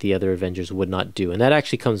way that the other Avengers would not do, and that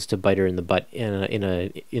actually comes to bite her in the butt in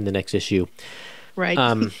the next issue. Right.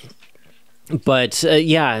 But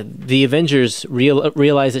the Avengers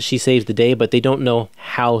realize that she saved the day, but they don't know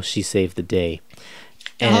how she saved the day.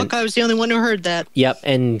 And Hawkeye was the only one who heard that. Yep,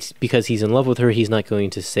 and because he's in love with her, he's not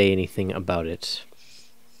going to say anything about it.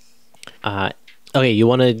 Okay,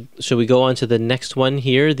 should we go on to the next one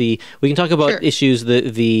here? We can talk about issues,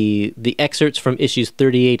 the excerpts from issues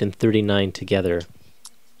 38 and 39 together.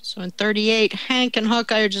 So in 38, Hank and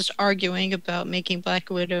Hawkeye are just arguing about making Black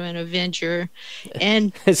Widow an Avenger,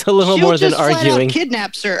 and it's a little more than arguing.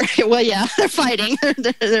 Kidnaps her. Well, yeah, they're fighting.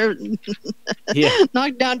 they're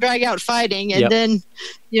knocked down, drag out fighting, and then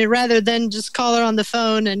rather than just call her on the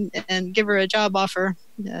phone and give her a job offer,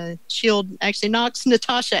 S.H.I.E.L.D. actually knocks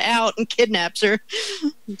Natasha out and kidnaps her.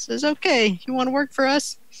 And says, "Okay, you want to work for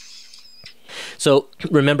us?" So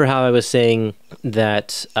remember how I was saying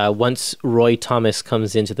that once Roy Thomas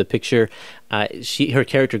comes into the picture, her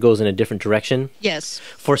character goes in a different direction? Yes.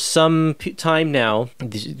 For some time now,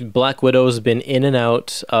 Black Widow's been in and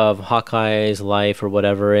out of Hawkeye's life or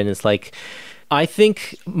whatever, and it's like, I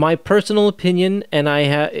think my personal opinion, and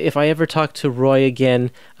if I ever talk to Roy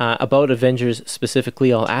again about Avengers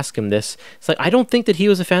specifically, I'll ask him this. It's like, I don't think that he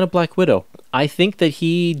was a fan of Black Widow. I think that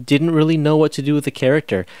he didn't really know what to do with the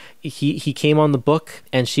character. He came on the book,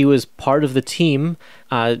 and she was part of the team,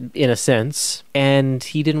 in a sense, and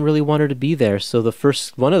he didn't really want her to be there. So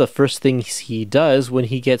one of the first things he does when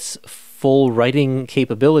he gets full writing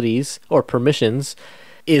capabilities or permissions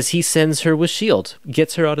is he sends her with S.H.I.E.L.D.,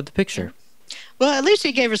 gets her out of the picture. Well, at least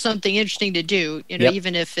he gave her something interesting to do.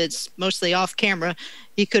 Even if it's mostly off camera,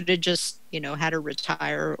 he could have just, had her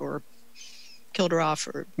retire or killed her off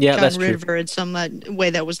or gotten rid of her in some way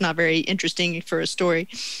that was not very interesting for a story.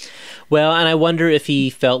 Well, and I wonder if he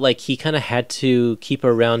felt like he kind of had to keep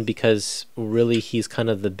her around because really he's kind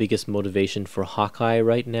of the biggest motivation for Hawkeye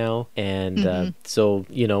right now. And so,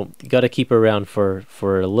 got to keep her around for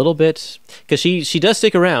a little bit. Because she does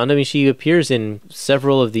stick around. I mean, she appears in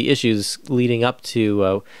several of the issues leading up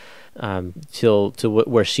to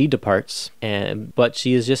where she departs. But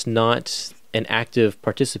she is just not an active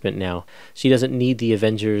participant now. She doesn't need the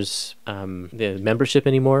Avengers the membership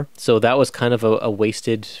anymore. So that was kind of a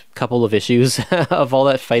wasted couple of issues of all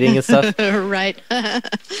that fighting and stuff. Right.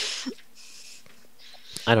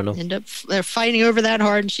 I don't know. They're fighting over that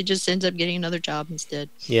hard, and she just ends up getting another job instead.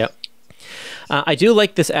 Yeah. I do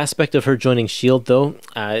like this aspect of her joining S.H.I.E.L.D., though.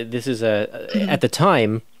 This is at the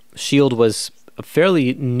time, S.H.I.E.L.D. was a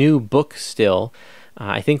fairly new book still.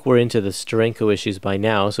 I think we're into the Steranko issues by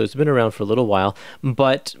now, so it's been around for a little while,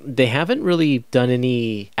 but they haven't really done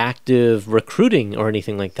any active recruiting or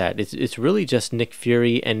anything like that. It's really just Nick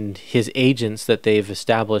Fury and his agents that they've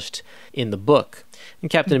established in the book. And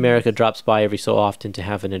Captain America drops by every so often to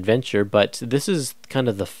have an adventure, but this is kind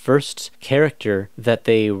of the first character that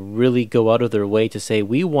they really go out of their way to say,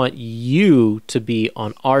 we want you to be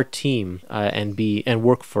on our team and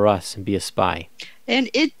work for us and be a spy. And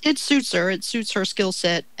it suits her. It suits her skill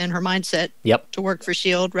set and her mindset to work for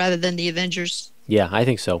S.H.I.E.L.D. rather than the Avengers. Yeah, I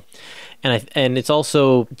think so. And it's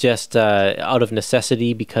also just out of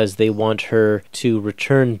necessity because they want her to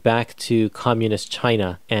return back to communist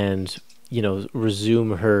China and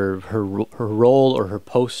resume her role or her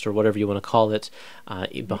post or whatever you want to call it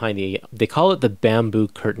behind they call it the bamboo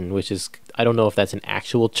curtain, which is, I don't know if that's an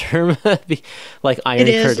actual term, like Iron Curtain.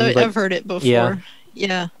 It is. I've heard it before.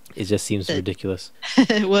 Yeah. It just seems ridiculous.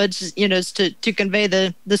 Well, it's to convey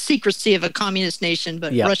the secrecy of a communist nation,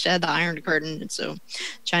 but Russia had the Iron Curtain, and so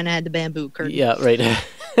China had the bamboo curtain. Yeah, right.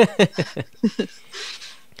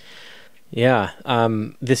 Yeah,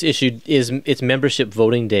 this issue it's membership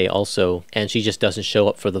voting day also, and she just doesn't show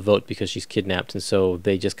up for the vote because she's kidnapped, and so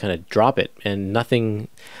they just kind of drop it, and nothing.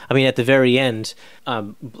 I mean, at the very end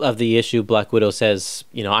of the issue, Black Widow says,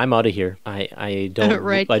 I'm out of here. I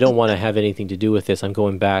don't I don't want to have anything to do with this. I'm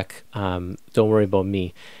going back. Don't worry about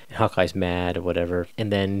me. And Hawkeye's mad or whatever,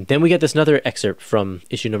 and then we get this another excerpt from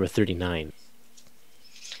issue number 39.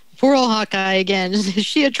 Poor old Hawkeye again. Is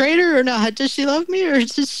she a traitor or not? Does she love me or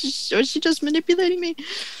is she just manipulating me?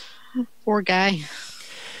 Poor guy.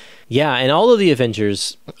 Yeah, and all of the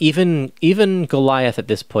Avengers, even Goliath at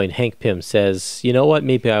this point, Hank Pym says, you know what,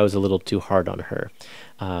 maybe I was a little too hard on her.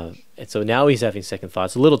 And so now he's having second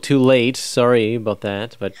thoughts. A little too late. Sorry about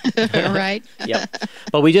that. But right. Yeah.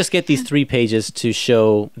 But we just get these 3 pages to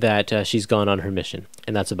show that she's gone on her mission.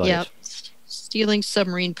 And that's about it. Stealing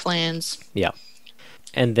submarine plans. Yeah.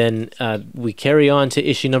 And then we carry on to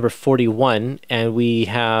issue number 41, and we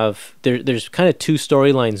have there's kind of 2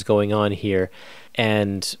 storylines going on here,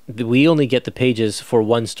 and we only get the pages for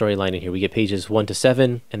one storyline in here. We get pages 1 to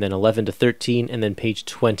 7, and then 11 to 13, and then page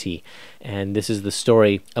 20. And this is the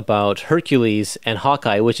story about Hercules and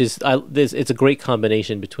Hawkeye, which is it's a great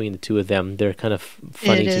combination between the two of them. They're kind of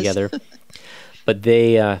funny together, but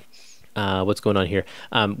they. What's going on here?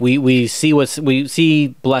 We see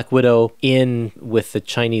Black Widow in with the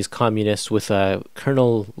Chinese communists with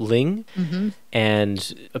Colonel Ling,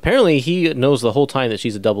 and apparently he knows the whole time that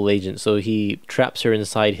she's a double agent. So he traps her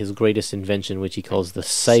inside his greatest invention, which he calls the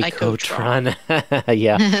psychotron.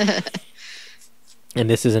 Yeah. And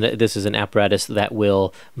this is an apparatus that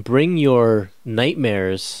will bring your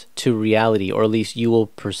nightmares to reality, or at least you will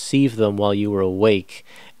perceive them while you are awake.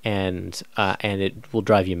 And it will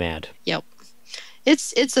drive you mad. Yep,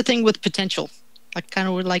 it's a thing with potential. I kind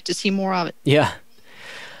of would like to see more of it. Yeah,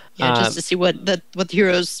 just to see what the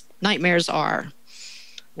hero's nightmares are,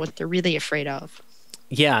 what they're really afraid of.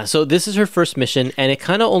 Yeah, so this is her first mission, and it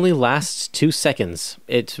kind of only lasts 2 seconds.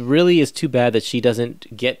 It really is too bad that she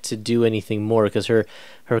doesn't get to do anything more, because her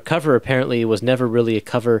cover apparently was never really a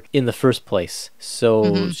cover in the first place.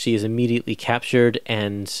 So she is immediately captured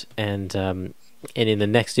and in the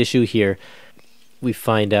next issue here, we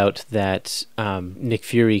find out that Nick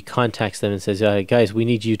Fury contacts them and says, guys, we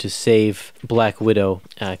need you to save Black Widow.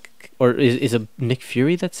 Or is it Nick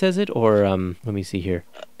Fury that says it? Or let me see here.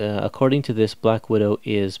 According to this, Black Widow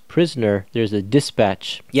is prisoner. There's a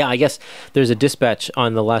dispatch. Yeah, I guess there's a dispatch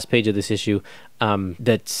on the last page of this issue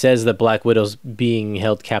that says that Black Widow's being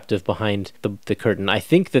held captive behind the curtain. I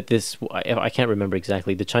think that I can't remember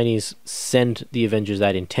exactly. The Chinese send the Avengers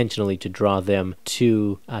that intentionally to draw them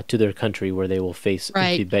to their country where they will face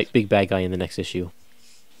the big bad guy in the next issue.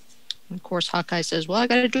 Of course, Hawkeye says, well, I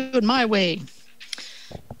got to do it my way.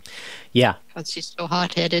 Yeah. Because she's so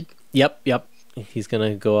hot-headed. Yep. He's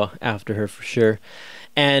going to go after her for sure.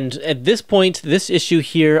 And at this point, this issue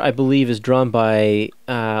here, I believe, is drawn by...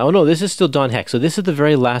 this is still Don Heck. So this is the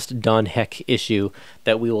very last Don Heck issue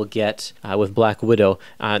that we will get with Black Widow.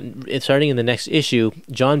 Starting in the next issue,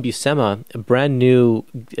 John Buscema,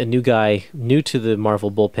 a new guy, new to the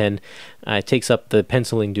Marvel bullpen, takes up the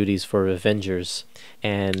penciling duties for Avengers.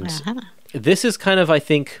 And this is kind of, I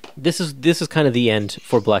think, this is kind of the end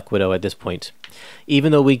for Black Widow at this point.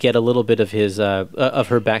 Even though we get a little bit of of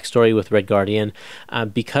her backstory with Red Guardian,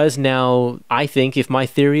 because now I think, if my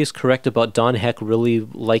theory is correct about Don Heck really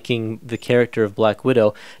liking the character of Black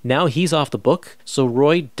Widow, now he's off the book, so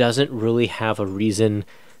Roy doesn't really have a reason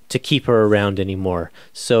to keep her around anymore.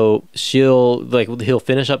 So he'll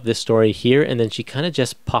finish up this story here, and then she kind of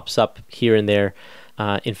just pops up here and there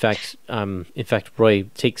In fact, Roy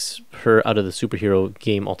takes her out of the superhero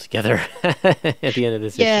game altogether at the end of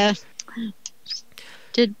this issue. Yeah.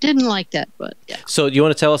 Didn't like that, but yeah. So do you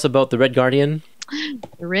want to tell us about the Red Guardian?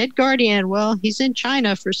 The Red Guardian, well, he's in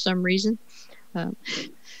China for some reason.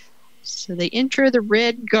 So they enter the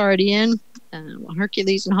Red Guardian. While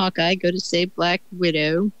Hercules and Hawkeye go to save Black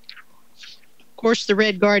Widow. Of course, the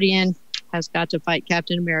Red Guardian has got to fight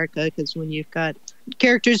Captain America, because when you've got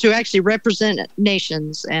characters who actually represent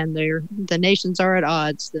nations and the nations are at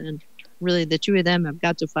odds, then really the two of them have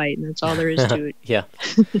got to fight, and that's all there is to it. Yeah.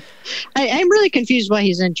 I'm really confused why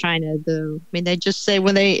he's in China, though. I mean, they just say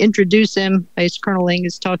when they introduce him, as Colonel Ling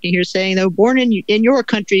is talking here, saying, though born in your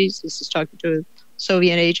countries, this is talking to a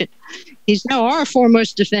Soviet agent, he's now our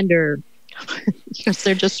foremost defender. Because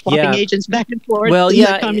they're just swapping agents back and forth in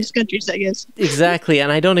the communist countries, I guess. Exactly,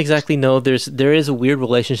 and I don't exactly know. There is a weird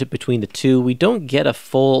relationship between the two. We don't get the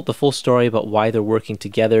full story about why they're working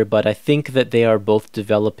together, but I think that they are both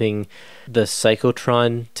developing the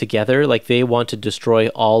Psychotron together. Like, they want to destroy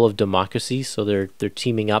all of democracy, so they're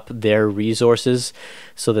teaming up their resources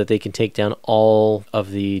so that they can take down all of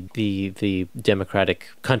the democratic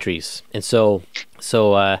countries. And so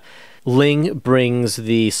Ling brings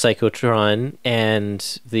the Psychotron,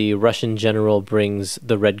 and the Russian general brings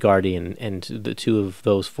the Red Guardian, and the two of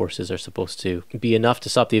those forces are supposed to be enough to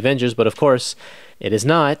stop the Avengers, but of course, it is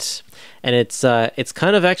not. And it's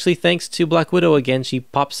kind of actually thanks to Black Widow again. She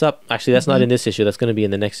pops up. Actually, that's not in this issue. That's going to be in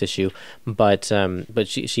the next issue, but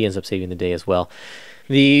she ends up saving the day as well.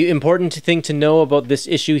 The important thing to know about this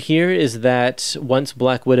issue here is that once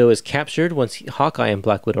Black Widow is captured, once Hawkeye and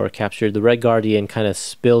Black Widow are captured, the Red Guardian kind of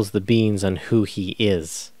spills the beans on who he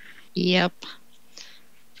is. Yep.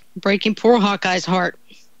 Breaking poor Hawkeye's heart.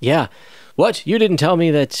 Yeah. What? You didn't tell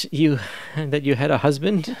me that you had a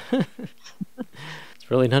husband? It's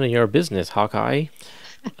really none of your business, Hawkeye.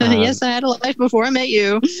 Yes, I had a life before I met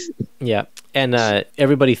you. Yeah. And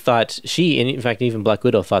everybody thought and in fact, even Black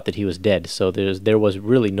Widow thought that he was dead. So there was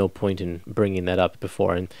really no point in bringing that up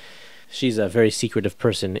before. And she's a very secretive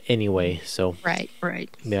person anyway. So right.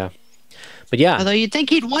 Yeah. But yeah. Although you'd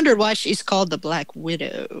think he'd wondered why she's called the Black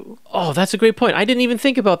Widow. Oh, that's a great point. I didn't even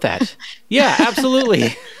think about that. Yeah, absolutely.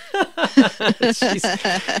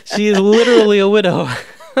 She is literally a widow.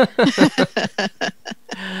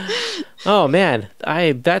 Oh man,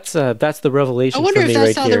 that's the revelation. I wonder for me if that's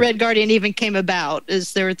right how here. the Red Guardian even came about.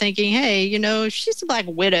 Is they were thinking, hey, she's a Black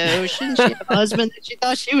Widow. Shouldn't she have a husband that she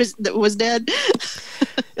thought she was dead?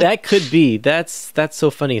 That could be. That's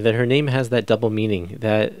so funny that her name has that double meaning.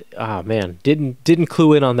 That man, didn't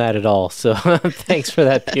clue in on that at all. So thanks for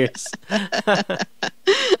that, Pearce.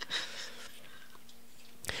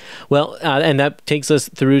 Well, and that takes us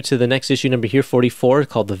through to the next issue number here, 44,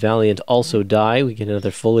 called The Valiant Also Die. We get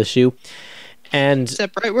another full issue. And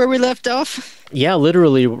except right where we left off. Yeah,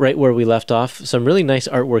 literally right where we left off. Some really nice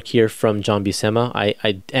artwork here from John Buscema.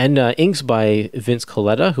 And inks by Vince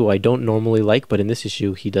Colletta, who I don't normally like, but in this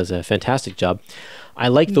issue he does a fantastic job. I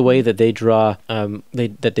like the way that they draw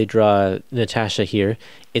they draw Natasha here.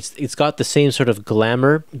 It's got the same sort of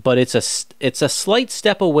glamour, but it's a slight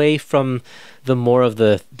step away from the more of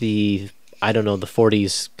the I don't know, the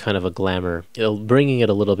 40s kind of a glamour. Bringing it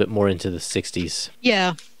a little bit more into the 60s.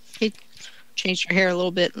 Yeah. He changed her hair a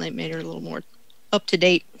little bit and they made her a little more up to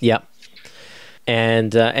date. Yeah.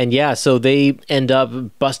 And yeah, so they end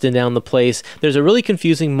up busting down the place. There's a really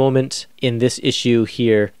confusing moment in this issue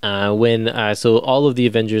here when so all of the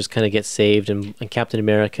Avengers kind of get saved, and Captain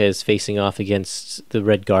America is facing off against the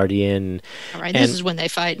Red Guardian. All right, this is when they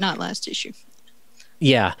fight, not last issue.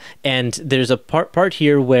 Yeah, and there's a part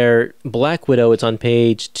here where Black Widow, it's on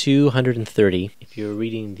page 230. If you're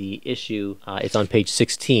reading the issue, it's on page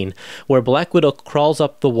 16, where Black Widow crawls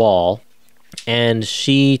up the wall. And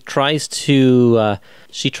she tries to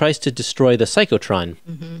destroy the Psychotron,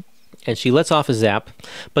 and she lets off a zap.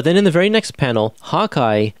 But then in the very next panel,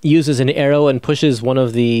 Hawkeye uses an arrow and pushes one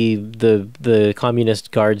of the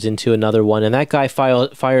communist guards into another one, and that guy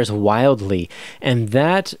fires wildly, and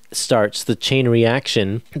that starts the chain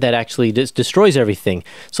reaction that actually destroys everything.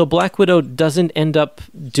 So Black Widow doesn't end up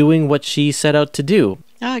doing what she set out to do.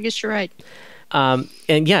 Oh, I guess you're right. And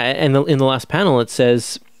yeah, and in the last panel it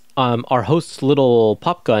says, our host's little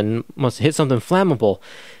pop gun must hit something flammable,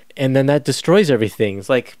 and then that destroys everything. It's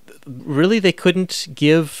like, really, they couldn't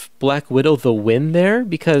give Black Widow the win there,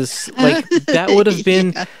 because like that would have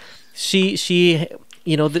been she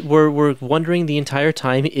we're wondering the entire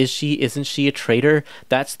time, isn't she a traitor?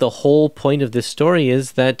 That's the whole point of this story,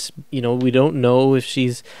 is that we don't know if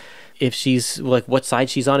she's if she's like what side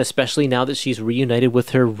she's on, especially now that she's reunited with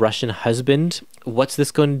her Russian husband. What's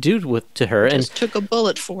this going to do to her? Just took a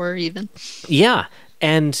bullet for her, even. Yeah.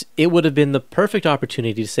 And it would have been the perfect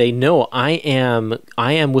opportunity to say, no, I am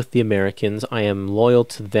with the Americans. I am loyal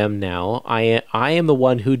to them now. I am the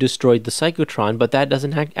one who destroyed the Psychotron, but that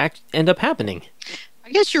doesn't end up happening. I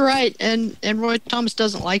guess you're right, and Roy Thomas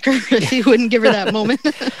doesn't like her if he wouldn't give her that moment.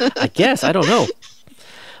 I guess. I don't know.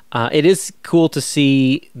 It is cool to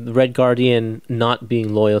see the Red Guardian not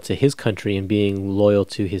being loyal to his country and being loyal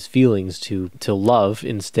to his feelings, to love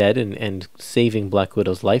instead, and saving Black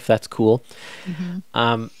Widow's life. That's cool.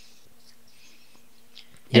 Mm-hmm.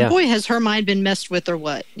 Yeah. And boy, has her mind been messed with or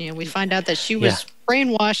what. We find out that she was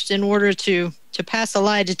brainwashed in order to pass a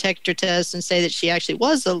lie detector test and say that she actually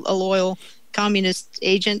was a loyal communist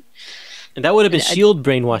agent. And that would have been S.H.I.E.L.D.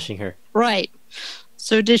 brainwashing her. Right.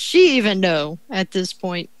 So does she even know at this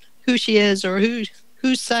point who she is or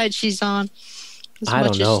whose side she's on, I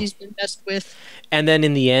don't know. As she's been messed with? And then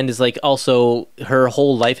in the end is like also her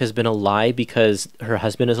whole life has been a lie because her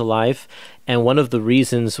husband is alive. And one of the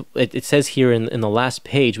reasons, it says here in the last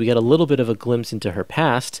page, we get a little bit of a glimpse into her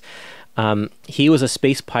past. He was a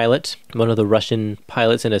space pilot, one of the Russian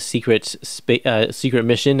pilots in a secret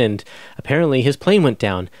mission, and apparently his plane went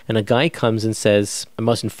down. And a guy comes and says, I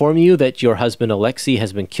must inform you that your husband Alexei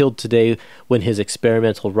has been killed today when his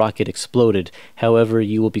experimental rocket exploded. However,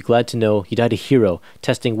 you will be glad to know he died a hero,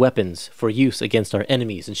 testing weapons for use against our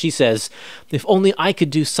enemies. And she says, if only I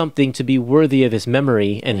could do something to be worthy of his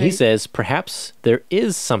memory. And he says, perhaps there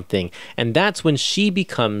is something. And that's when she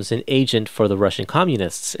becomes an agent for the Russian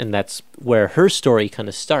communists. And that's where her story kind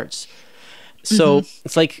of starts. So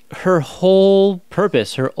it's like her whole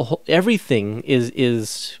purpose, everything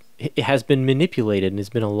has been manipulated and has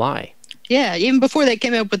been a lie. Yeah, even before they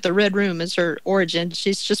came up with the Red Room as her origin,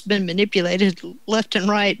 she's just been manipulated left and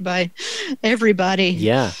right by everybody.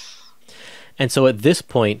 Yeah. And so at this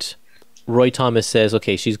point, Roy Thomas says,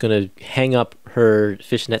 okay, she's going to hang up her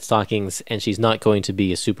fishnet stockings and she's not going to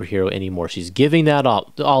be a superhero anymore. She's giving that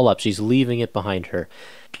all up. She's leaving it behind her.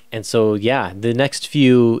 And so, yeah, the next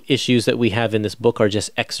few issues that we have in this book are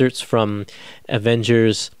just excerpts from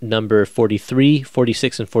Avengers number 43,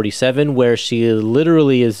 46, and 47, where she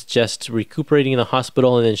literally is just recuperating in the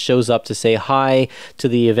hospital and then shows up to say hi to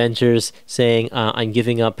the Avengers, saying, I'm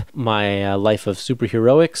giving up my life of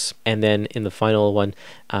superheroics. And then in the final one,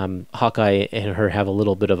 Hawkeye and her have a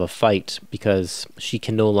little bit of a fight because she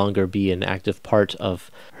can no longer be an active part of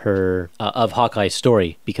her of Hawkeye's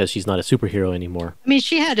story because she's not a superhero anymore. I mean,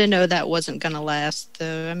 she had to know that wasn't going to last,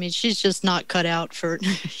 though. I mean, she's just not cut out for,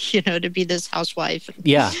 to be this housewife.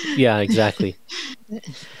 Yeah, exactly.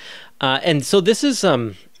 And so this is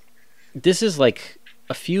like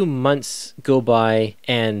a few months go by,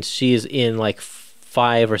 and she is in like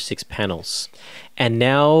 5 or 6 panels. And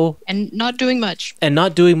not doing much. And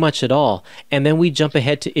not doing much at all. And then we jump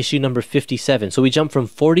ahead to issue number 57. So we jump from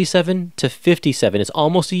 47 to 57. It's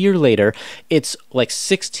almost a year later. It's like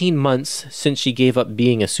 16 months since she gave up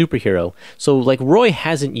being a superhero. So like Roy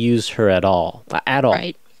hasn't used her at all.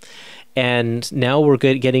 Right. And now we're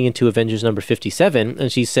getting into Avengers number 57.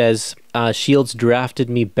 And she says, S.H.I.E.L.D's drafted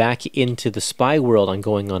me back into the spy world. I'm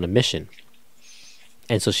going on a mission.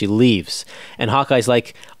 And so she leaves. And Hawkeye's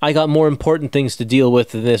like, I got more important things to deal with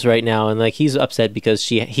than this right now. And like he's upset because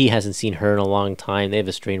he hasn't seen her in a long time. They have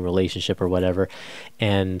a strained relationship or whatever.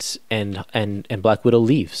 And Black Widow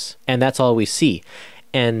leaves. And that's all we see.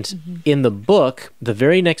 And in the book, the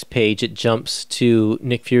very next page, it jumps to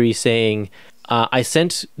Nick Fury saying, I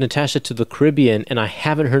sent Natasha to the Caribbean and I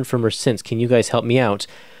haven't heard from her since. Can you guys help me out?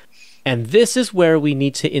 And this is where we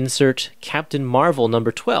need to insert Captain Marvel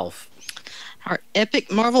number 12. Our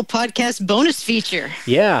epic Marvel podcast bonus feature.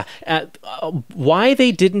 Yeah. Why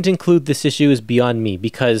they didn't include this issue is beyond me,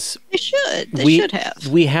 because they should. They should have.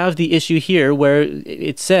 We have the issue here where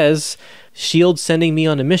it says S.H.I.E.L.D. sending me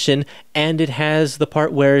on a mission, and it has the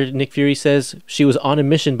part where Nick Fury says she was on a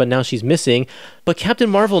mission, but now she's missing. But Captain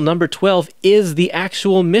Marvel number 12 is the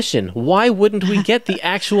actual mission. Why wouldn't we get the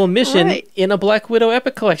actual mission in a Black Widow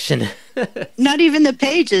epic collection? Not even the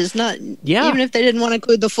pages. Even if they didn't want to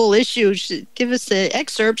include the full issue, give us the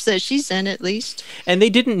excerpts that she's in at least. And they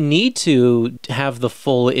didn't need to have the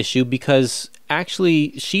full issue because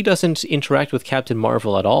actually she doesn't interact with Captain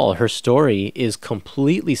Marvel at all. Her story is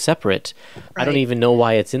completely separate. Right. I don't even know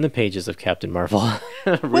why it's in the pages of Captain Marvel.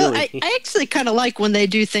 Really. Well, I actually kind of like when they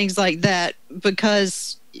do things like that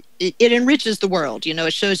because it enriches the world.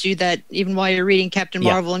 It shows you that even while you're reading Captain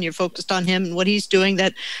Marvel and you're focused on him and what he's doing,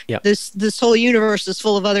 that this whole universe is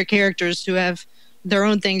full of other characters who have their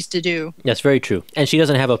own things to do. That's very true. And she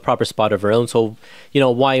doesn't have a proper spot of her own, so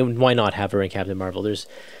why not have her in Captain Marvel?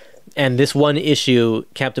 And this one issue,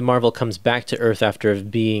 Captain Marvel comes back to Earth after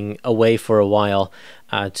being away for a while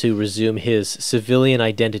to resume his civilian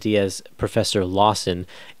identity as Professor Lawson.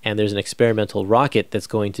 And there's an experimental rocket that's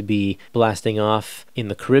going to be blasting off in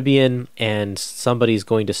the Caribbean, and somebody's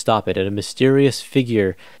going to stop it. And a mysterious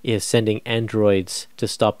figure is sending androids to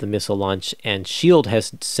stop the missile launch, and S.H.I.E.L.D.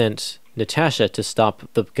 has sent Natasha to stop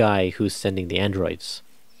the guy who's sending the androids.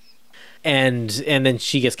 And then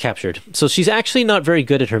she gets captured. So she's actually not very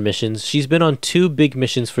good at her missions. She's been on 2 big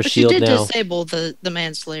missions for S.H.I.E.L.D. now. She did disable the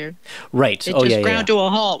Manslayer. Right. It just ground to a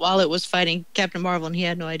halt while it was fighting Captain Marvel, and he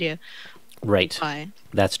had no idea. Right. Why.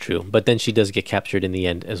 That's true. But then she does get captured in the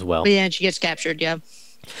end as well. But yeah, she gets captured, yeah.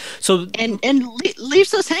 So and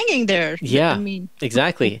leaves us hanging there. Yeah,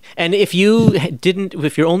 exactly. And if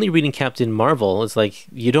you're only reading Captain Marvel, it's like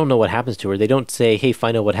you don't know what happens to her. They don't say, "Hey,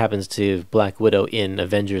 find out what happens to Black Widow in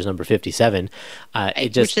Avengers number 57."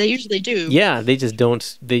 Which they usually do. Yeah, they just don't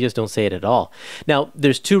say it at all. Now,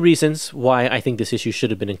 there's 2 reasons why I think this issue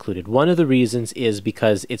should have been included. One of the reasons is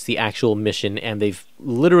because it's the actual mission, and they've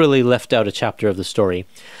literally left out a chapter of the story.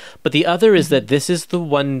 But the other is that this is the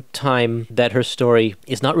one time that her story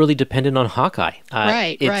is not really dependent on Hawkeye.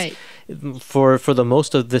 Right. For the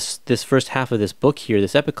most of this first half of this book here,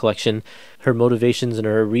 this epic collection, her motivations and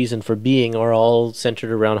her reason for being are all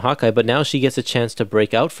centered around Hawkeye. But now she gets a chance to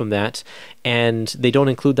break out from that, and they don't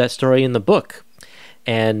include that story in the book.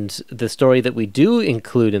 And the story that we do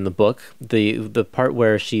include in the book, the part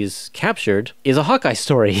where she's captured, is a Hawkeye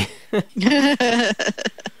story.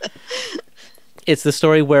 It's the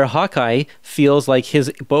story where Hawkeye feels like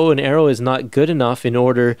his bow and arrow is not good enough in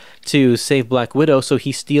order to save Black Widow, so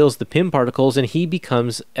he steals the Pym particles and he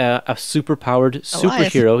becomes a super-powered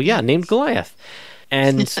superhero, named Goliath.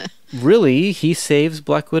 And really, he saves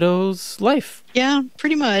Black Widow's life. Yeah,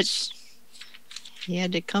 pretty much. He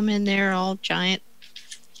had to come in there all giant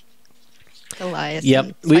Goliath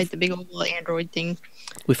and fight the big old android thing.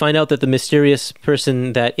 We find out that the mysterious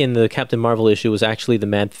person that in the Captain Marvel issue was actually the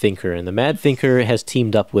Mad Thinker, and the Mad Thinker has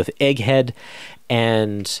teamed up with Egghead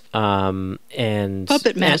and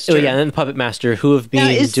Puppet Master. And the Puppet Master, who have been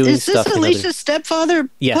doing stuff. Is this Alicia's stepfather,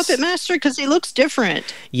 Puppet Master? Because he looks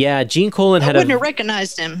different. Yeah, Gene Colan wouldn't have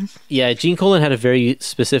recognized him. Yeah, Gene Colan had a very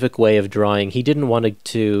specific way of drawing. He didn't want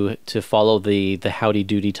to follow the howdy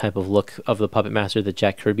doody type of look of the Puppet Master that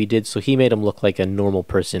Jack Kirby did, so he made him look like a normal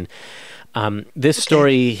person. This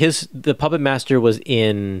story, the Puppet Master was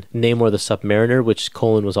in Namor the Submariner, which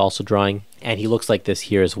Colan was also drawing, and he looks like this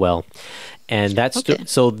here as well. And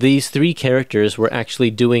so these 3 characters were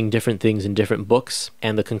actually doing different things in different books,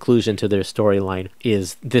 and the conclusion to their storyline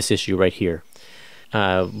is this issue right here,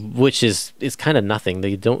 which is kind of nothing.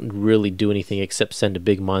 They don't really do anything except send a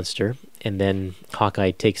big monster, and then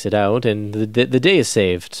Hawkeye takes it out, and the day is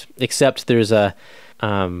saved. Except there's a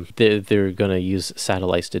they're going to use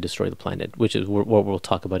satellites to destroy the planet, which is what we'll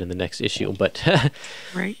talk about in the next issue. But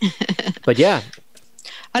right. But yeah.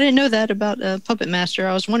 I didn't know that about Puppet Master.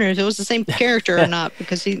 I was wondering if it was the same character or not,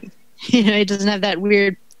 because he doesn't have that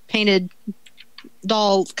weird painted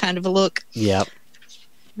doll kind of a look. Yep.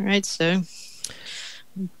 All right, so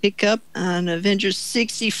pick up on Avengers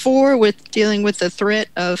 64 with dealing with the threat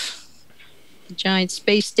of the giant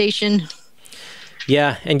space station.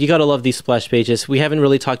 Yeah, and you gotta love these splash pages. We haven't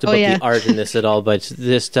really talked about the art in this at all, but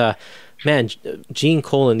just man, Gene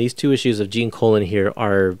Colan, these 2 issues of Gene Colan here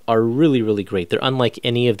are really, really great. They're unlike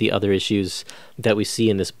any of the other issues that we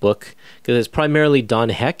see in this book, because it's primarily Don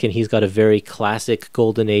Heck, and he's got a very classic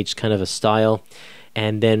Golden Age kind of a style.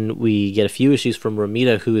 And then we get a few issues from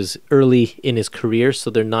Romita, who is early in his career,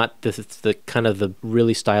 so they're not the kind of the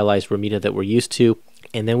really stylized Romita that we're used to.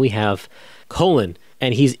 And then we have Colan,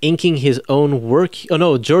 and he's inking his own work. Oh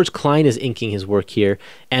no, George Klein is inking his work here,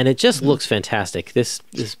 and it just looks fantastic. This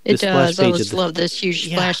it splash does. I page. always love this huge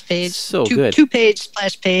splash page. So good. 2-page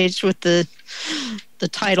splash page with the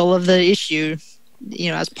title of the issue,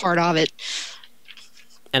 as part of it.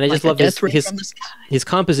 And I just love his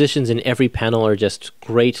compositions in every panel are just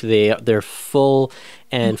great. They're full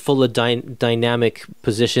and full of dynamic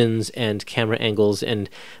positions and camera angles,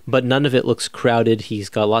 but none of it looks crowded. He's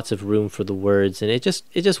got lots of room for the words, and it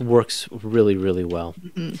just works really, really well.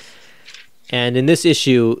 Mm-hmm. And in this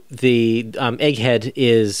issue, the Egghead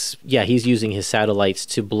he's using his satellites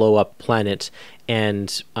to blow up planet.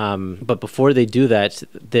 And but before they do that,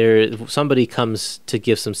 somebody comes to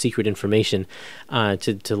give some secret information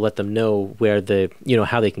to let them know where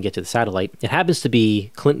how they can get to the satellite. It happens to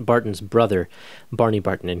be Clint Barton's brother, Barney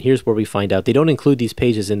Barton. And here's where we find out. They don't include these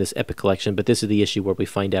pages in this epic collection, but this is the issue where we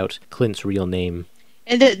find out Clint's real name.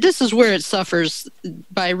 And this is where it suffers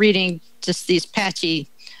by reading just these patchy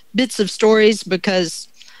bits of stories, because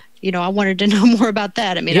I wanted to know more about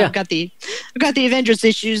that. I mean, I've got the Avengers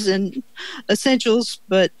issues and Essentials,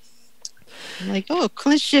 but I'm like, oh,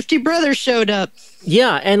 Clint's shifty brother showed up.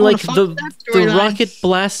 Yeah, and like the rocket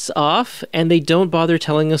blasts off, and they don't bother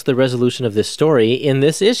telling us the resolution of this story in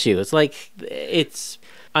this issue. It's like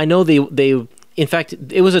I know they. In fact,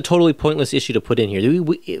 it was a totally pointless issue to put in here.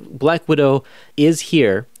 Black Widow is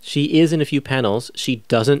here. She is in a few panels. She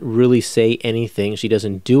doesn't really say anything. She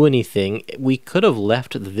doesn't do anything. We could have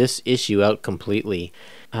left this issue out completely.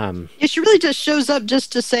 She really just shows up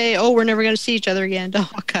just to say, "Oh, we're never going to see each other again."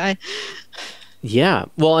 Okay. Yeah.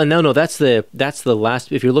 Well, and no, that's the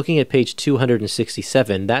last. If you're looking at page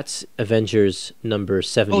 267, that's Avengers number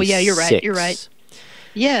 76. Oh yeah, you're right. You're right.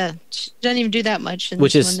 Yeah, she doesn't even do that much.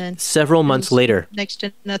 Which is several months later. Next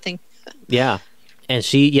to nothing. Yeah. And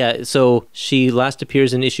so she last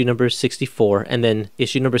appears in issue number 64, and then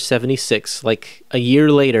issue number 76, like a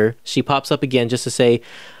year later, she pops up again just to say,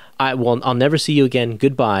 I'll never see you again,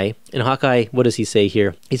 goodbye. And Hawkeye, what does he say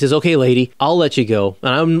here? He says, okay, lady, I'll let you go,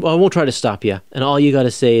 and I won't try to stop you. And all you got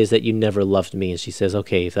to say is that you never loved me. And she says,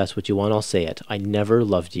 okay, if that's what you want, I'll say it. I never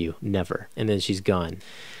loved you, never. And then she's gone.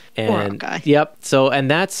 And yep. So,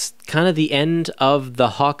 and that's kind of the end of the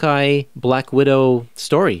Hawkeye Black Widow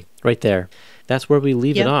story right there. That's where we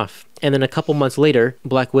leave it off. And then a couple months later,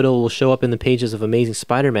 Black Widow will show up in the pages of Amazing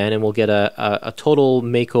Spider-Man, and we'll get a total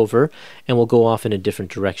makeover, and we'll go off in a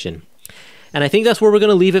different direction. And I think that's where we're going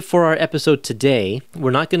to leave it for our episode today.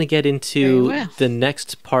 We're not going to get into the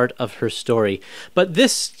next part of her story. But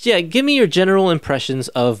give me your general impressions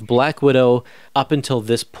of Black Widow up until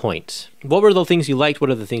this point. What were the things you liked? What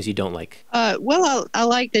are the things you don't like? Well, I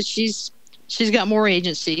like that she's got more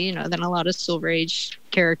agency, than a lot of Silver Age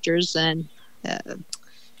characters, and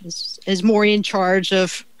is more in charge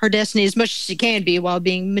of her destiny as much as she can be while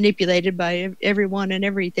being manipulated by everyone and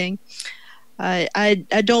everything. I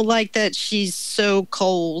don't like that she's so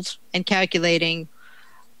cold and calculating.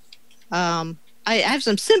 I have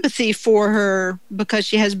some sympathy for her because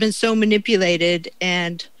she has been so manipulated,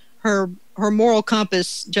 and her moral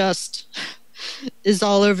compass just is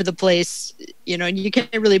all over the place, and you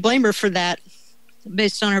can't really blame her for that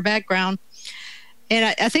based on her background.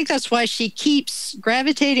 And I think that's why she keeps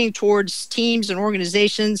gravitating towards teams and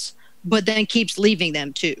organizations, but then keeps leaving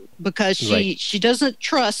them too, because she doesn't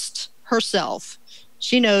trust herself.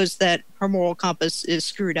 She knows that her moral compass is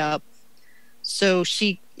screwed up. So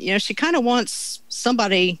she kind of wants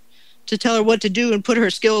somebody to tell her what to do and put her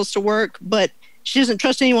skills to work, but she doesn't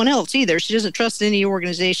trust anyone else either. She doesn't trust any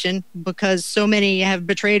organization because so many have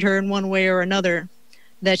betrayed her in one way or another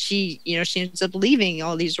that she ends up leaving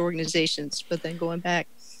all these organizations, but then going back.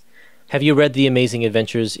 Have you read the Amazing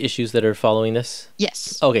Adventures issues that are following this?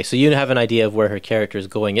 Yes. Okay, so you have an idea of where her character is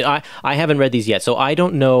going. I haven't read these yet, so I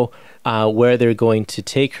don't know where they're going to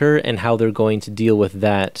take her and how they're going to deal with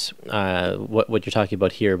that. What you're talking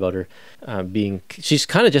about here, about her she's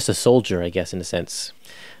kind of just a soldier, I guess, in a sense.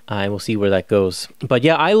 And we'll see where that goes. But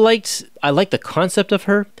yeah, I liked the concept of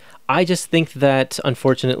her. I just think that,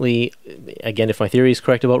 unfortunately, again, if my theory is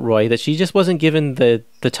correct about Roy, that she just wasn't given the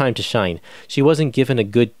time to shine. She wasn't given a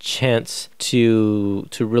good chance to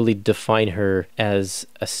really define her as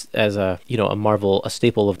a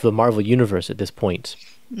staple of the Marvel universe at this point.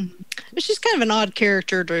 Mm-hmm. She's kind of an odd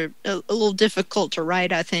character, a little difficult to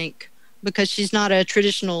write, I think, because she's not a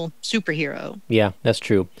traditional superhero. Yeah, that's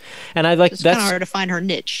true. And it's kind of hard to find her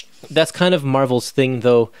niche. That's kind of Marvel's thing,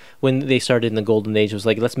 though, when they started in the Golden Age. It was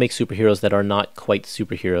like, let's make superheroes that are not quite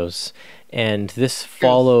superheroes. And this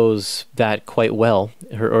follows that quite well,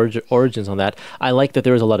 her origins on that. I like that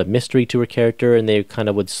there was a lot of mystery to her character, and they kind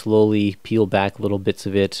of would slowly peel back little bits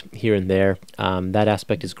of it here and there. That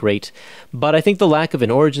aspect is great. But I think the lack of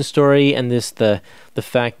an origin story and the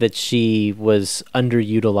fact that she was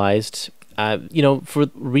underutilized, for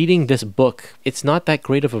reading this book, it's not that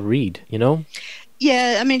great of a read,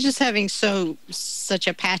 Yeah, I mean, just having such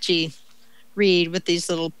a patchy read with these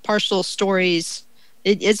little partial stories,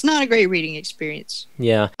 it's not a great reading experience.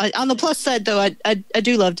 Yeah. On the plus side, though, I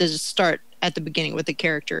do love to start at the beginning with the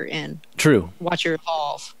character and watch her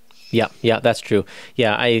evolve. Yeah, that's true.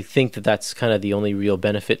 Yeah, I think that that's kind of the only real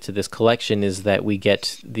benefit to this collection is that we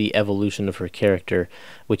get the evolution of her character,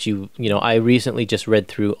 which I recently just read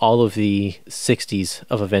through all of the 60s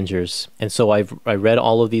of Avengers. And so I read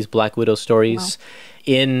all of these Black Widow stories. Wow.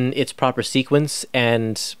 In its proper sequence,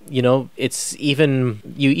 and it's you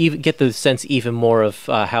even get the sense even more of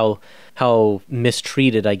how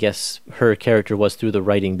mistreated, I guess, her character was through the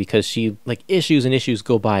writing, because she, like, issues and issues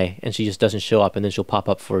go by and she just doesn't show up, and then she'll pop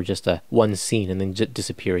up for just one scene and then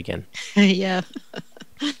disappear again. Yeah.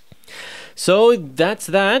 So that's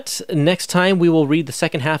that. Next time we will read the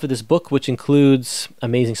second half of this book, which includes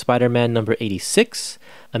Amazing Spider-Man number 86,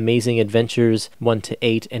 Amazing Adventures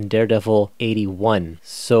 1-8, and Daredevil 81.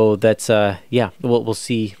 So that's, we'll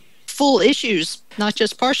see. Full issues, not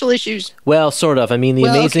just partial issues. Well, sort of. I mean, the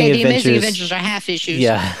Amazing Adventures are half issues.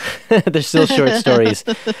 Yeah, they're still short stories.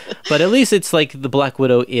 But at least it's like the Black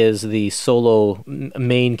Widow is the solo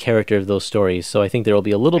main character of those stories. So I think there will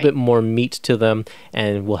be a little bit more meat to them,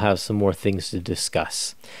 and we'll have some more things to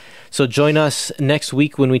discuss. So join us next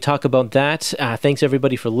week when we talk about that. Thanks,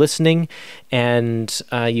 everybody, for listening. And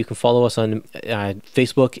you can follow us on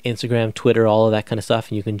Facebook, Instagram, Twitter, all of that kind of stuff.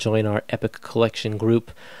 And you can join our Epic Collection group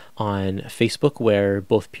on Facebook, where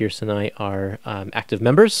both Pearce and I are active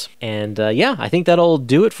members. And I think that'll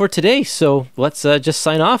do it for today. So let's just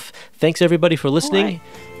sign off. Thanks, everybody, for listening. Right.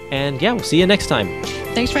 And we'll see you next time.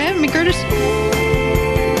 Thanks for having me, Kurtis.